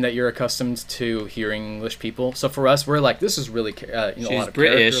English and that you're accustomed to hearing English people. So for us, we're like, this is really a She's lot of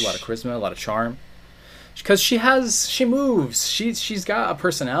British. character, a lot of charisma, a lot of charm. Because she moves. She's got a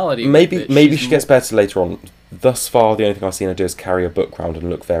personality. Maybe that maybe she's she gets better later on. Thus far, the only thing I've seen her do is carry a book round and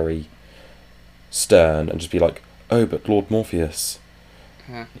look very stern and just be like, "Oh, but Lord Morpheus."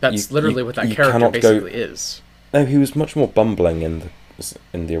 That's you- literally you- what that you character cannot go- basically is. No, he was much more bumbling in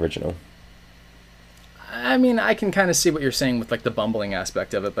the original. I mean, I can kind of see what you're saying with like the bumbling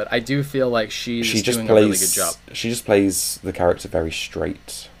aspect of it, but I do feel like she's She just doing plays. a really good job. She just plays the character very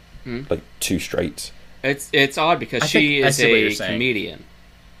straight, Hmm? like too straight. It's odd because I she think I is see what you're a saying. comedian.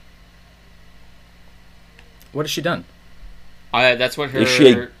 What has she done? That's what her Is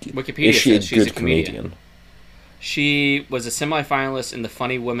she Wikipedia is she a says. She's good comedian? She was a semifinalist in the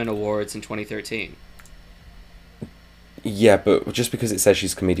Funny Women Awards in 2013. Yeah, but just because it says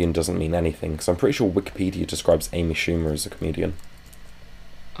she's a comedian doesn't mean anything. Because I'm pretty sure Wikipedia describes Amy Schumer as a comedian.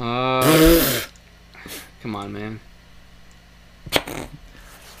 Come on, man.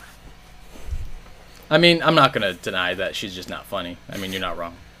 I mean, I'm not gonna deny that she's just not funny. I mean, you're not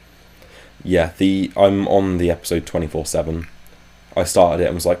wrong. Yeah, I'm on the episode 24/7. I started it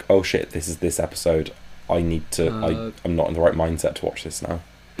and was like, oh shit, this is this episode. I need to. I'm not in the right mindset to watch this now.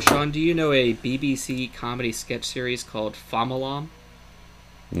 Sean, do you know a BBC comedy sketch series called Famalam?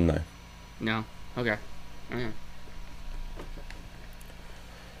 No. No? Okay. Mm.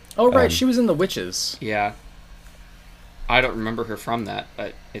 Oh, right, she was in The Witches. Yeah. I don't remember her from that,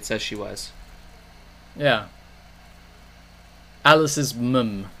 but it says she was. Yeah. Alice's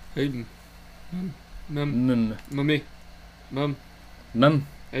mum. Hey, mum. Mum. Mummy. Mum. Mum.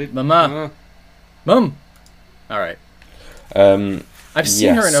 Hey, Mama. Mum. All right. I've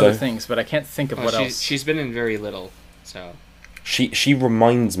seen her in other things, but I can't think of what else. She's been in very little, so... She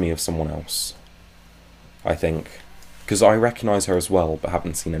reminds me of someone else, I think. Because I recognise her as well, but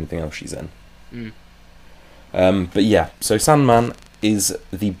haven't seen anything else she's in. But yeah, so Sandman is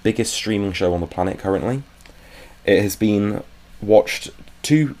the biggest streaming show on the planet currently. It has been watched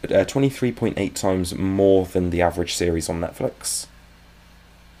 23.8 times more than the average series on Netflix.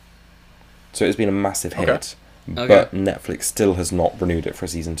 So it's been a massive hit. Okay. But Netflix still has not renewed it for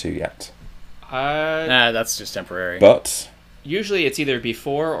season 2 yet. That's just temporary. But usually it's either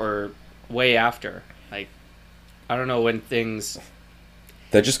before or way after. Like, I don't know when things...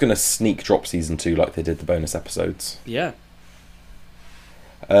 They're just going to sneak drop season 2 like they did the bonus episodes. Yeah.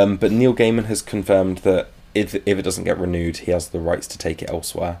 But Neil Gaiman has confirmed that if it doesn't get renewed, he has the rights to take it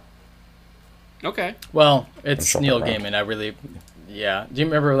elsewhere. Okay. Well, it's shop Neil it around. Gaiman. Yeah. Do you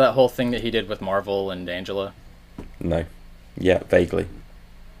remember that whole thing that he did with Marvel and Angela? No. Yeah, vaguely.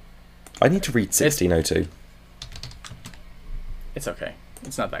 I need to read 1602. It's okay.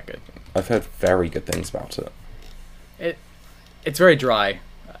 It's not that good. I've heard very good things about it. It's very dry,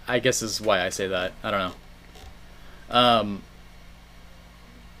 I guess is why I say that. I don't know.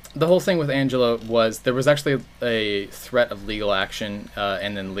 The whole thing with Angela was there was actually a threat of legal action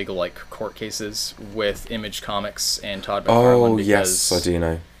and then legal court cases with Image Comics and Todd McFarlane. Oh, yes, I do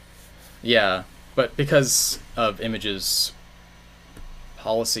know. Yeah, but because of Image's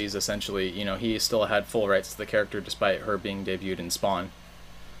policies, essentially, he still had full rights to the character despite her being debuted in Spawn.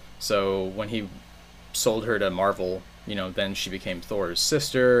 So when he sold her to Marvel, then she became Thor's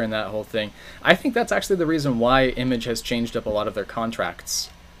sister and that whole thing. I think that's actually the reason why Image has changed up a lot of their contracts,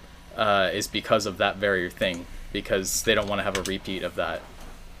 is because of that very thing, because they don't want to have a repeat of that,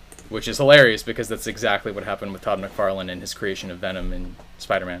 which is hilarious because that's exactly what happened with Todd McFarlane and his creation of Venom and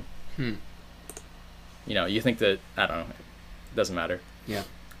Spider-Man. You think that, I don't know, it doesn't matter. Yeah.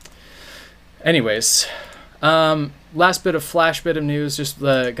 Anyways, last flash bit of news, just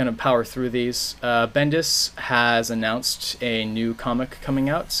gonna power through these. Bendis has announced a new comic coming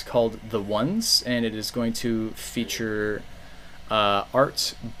out called The Ones, and it is going to feature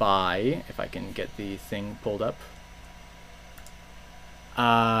art by, if I can get the thing pulled up.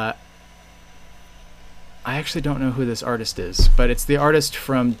 I actually don't know who this artist is, but it's the artist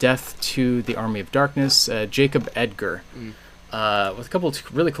from Death to the Army of Darkness, Jacob Edgar. With a couple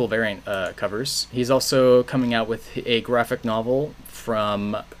of really cool variant covers. He's also coming out with a graphic novel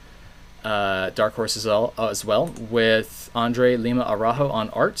from Dark Horse as well, with Andre Lima Araujo on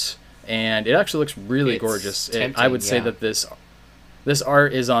art, and it actually looks really gorgeous. I would say that this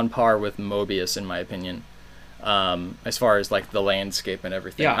art is on par with Mobius, in my opinion, as far as the landscape and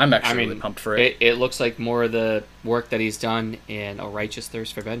everything. Yeah, I'm actually really pumped for it. It looks like more of the work that he's done in A Righteous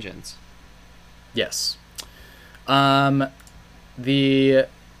Thirst for Vengeance. Yes. The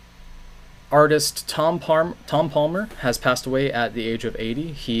artist Tom Palmer has passed away at the age of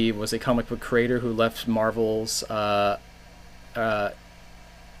 80. He was a comic book creator who left Marvel's I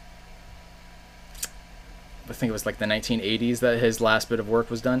think it was the 1980s that his last bit of work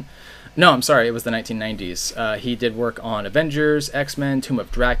was done. No, I'm sorry, it was the 1990s. He did work on Avengers, X-Men, Tomb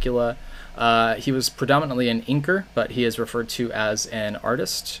of Dracula. He was predominantly an inker, but he is referred to as an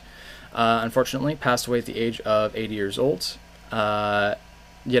artist. Unfortunately, passed away at the age of 80 years old.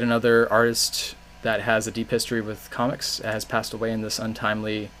 Yet another artist that has a deep history with comics has passed away in this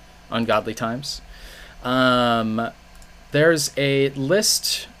ungodly times. There's a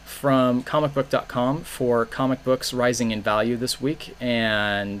list from comicbook.com for comic books rising in value this week,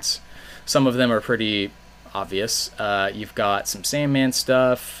 and some of them are pretty obvious. You've got some Sandman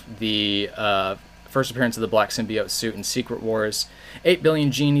stuff, the first appearance of the Black Symbiote suit in Secret Wars, 8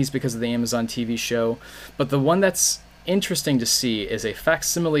 Billion Genies because of the Amazon TV show, but the one that's interesting to see is a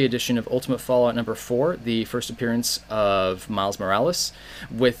facsimile edition of Ultimate Fallout number 4, the first appearance of Miles Morales,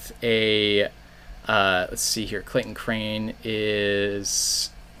 with a let's see here, Clayton Crane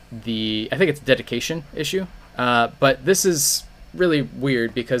is I think it's a dedication issue, but this is really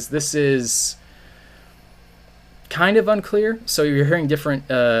weird because this is kind of unclear. So you're hearing different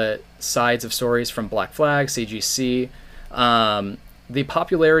sides of stories from Black Flag, CGC. the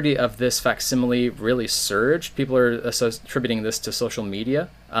popularity of this facsimile really surged. People are attributing this to social media,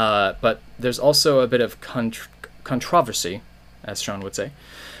 but there's also a bit of controversy, as Sean would say.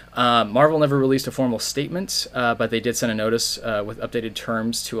 Marvel never released a formal statement, but they did send a notice with updated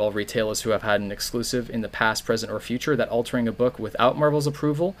terms to all retailers who have had an exclusive in the past, present, or future that altering a book without Marvel's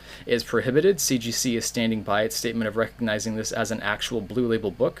approval is prohibited. CGC is standing by its statement of recognizing this as an actual Blue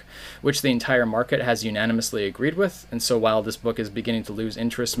Label book, which the entire market has unanimously agreed with. And so while this book is beginning to lose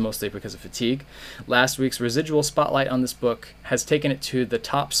interest, mostly because of fatigue, last week's residual spotlight on this book has taken it to the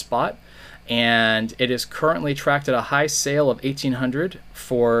top spot, and it is currently tracked at a high sale of $1,800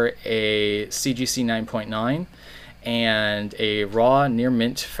 for a CGC 9.9 and a raw near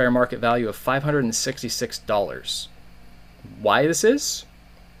mint fair market value of $566. Why this is,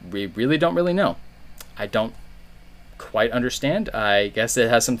 we really don't really know. I don't quite understand. I guess it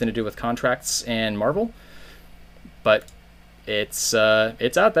has something to do with contracts and Marvel, but it's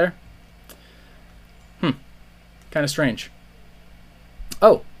out there. Kind of strange.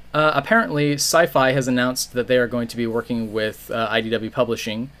 Oh. Apparently, Sci-Fi has announced that they are going to be working with IDW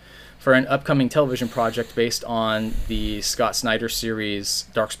Publishing for an upcoming television project based on the Scott Snyder series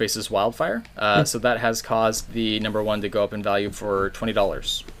Dark Spaces Wildfire. So that has caused the #1 to go up in value for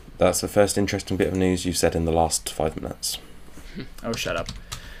 $20. That's the first interesting bit of news you've said in the last 5 minutes. Oh, shut up.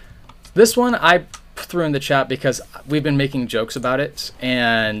 This one I threw in the chat because we've been making jokes about it,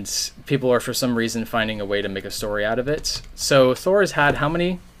 and people are for some reason finding a way to make a story out of it. So Thor has had how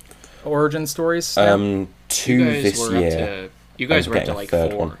many origin stories now? 2 this year. You guys were up to like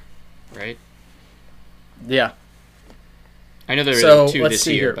 4, right? Yeah. I know there were 2 this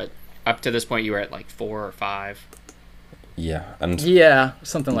year, but up to this point you were at like 4 or 5. Yeah, and yeah,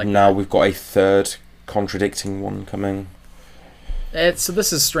 something like now that. We've got a third contradicting one coming. So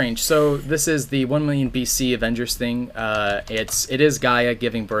this is strange. So this is the 1 million BC Avengers thing. It is Gaia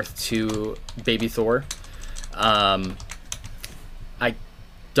giving birth to baby Thor. I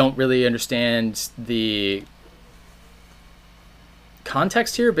don't really understand the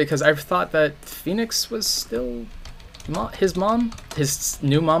context here because I thought that Phoenix was still his mom, his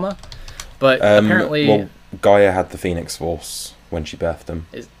new mama, but apparently... Well, Gaia had the Phoenix Force when she birthed him.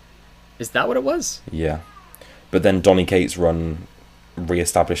 Is that what it was? Yeah. But then Donny Cates' run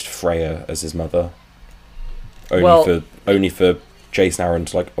re-established Freya as his mother. Only for Jason Aaron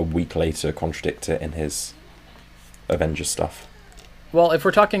to like a week later contradict it in his Avengers stuff. Well, if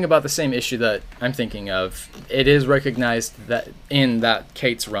we're talking about the same issue that I'm thinking of, it is recognized that in that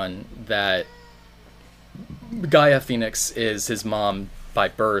Cates run that Gaia Phoenix is his mom by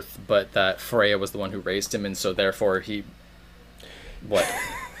birth, but that Freya was the one who raised him, and so therefore he... What?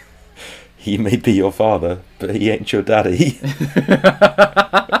 He may be your father, but he ain't your daddy.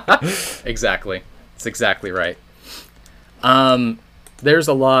 Exactly. That's exactly right. There's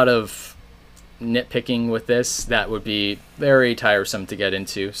a lot of nitpicking with this that would be very tiresome to get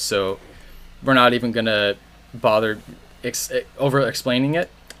into, so we're not even going to bother over-explaining it.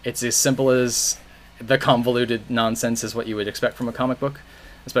 It's as simple as the convoluted nonsense is what you would expect from a comic book,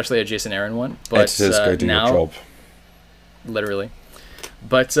 especially a Jason Aaron one. But editors, go do your job. Literally.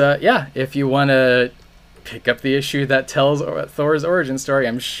 But yeah, if you want to pick up the issue that tells Thor's origin story,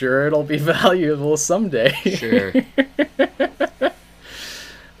 I'm sure it'll be valuable someday. Sure.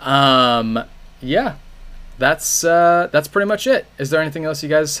 Yeah, that's pretty much it. Is there anything else you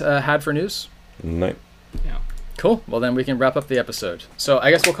guys had for news? No. Yeah. Cool. Well, then we can wrap up the episode. So I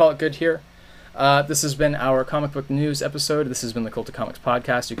guess we'll call it good here. This has been our comic book news episode. This has been the Cult of Comics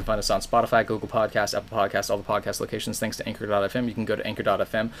podcast. You can find us on Spotify, Google Podcasts, Apple Podcasts, all the podcast locations. Thanks to Anchor.fm. You can go to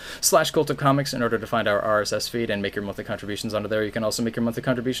Anchor.fm/Cult of Comics in order to find our RSS feed and make your monthly contributions onto there. You can also make your monthly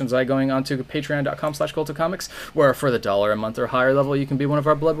contributions by going on to Patreon.com/Cult of Comics, where for the $1 a month or higher level, you can be one of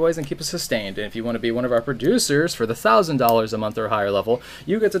our blood boys and keep us sustained. And if you want to be one of our producers for the $1,000 a month or higher level,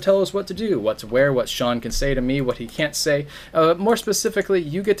 you get to tell us what to do, what to wear, what Sean can say to me, what he can't say. More specifically,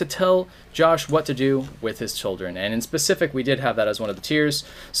 you get to tell Josh what to do with his children, and in specific we did have that as one of the tiers,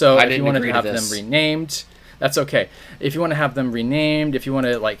 so if you wanted to have them renamed, that's okay. If you want to have them renamed, if you want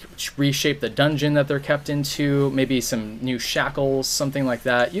to like reshape the dungeon that they're kept into, maybe some new shackles, something like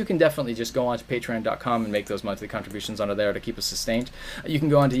that, you can definitely just go on to patreon.com and make those monthly contributions onto there to keep us sustained. You can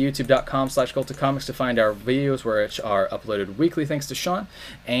go on to youtube.com/cultofcomics to find our videos, which are uploaded weekly thanks to Sean,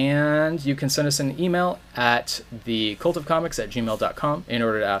 and you can send us an email at thecultofcomics@gmail.com in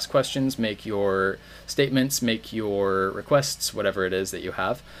order to ask questions, make your statements, make your requests, whatever it is that you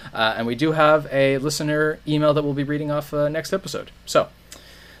have. And we do have a listener email that we'll be reading off next episode. So,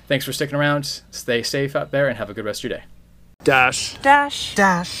 thanks for sticking around. Stay safe out there and have a good rest of your day. Dash.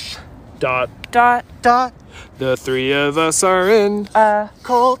 The three of us are in a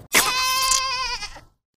cult.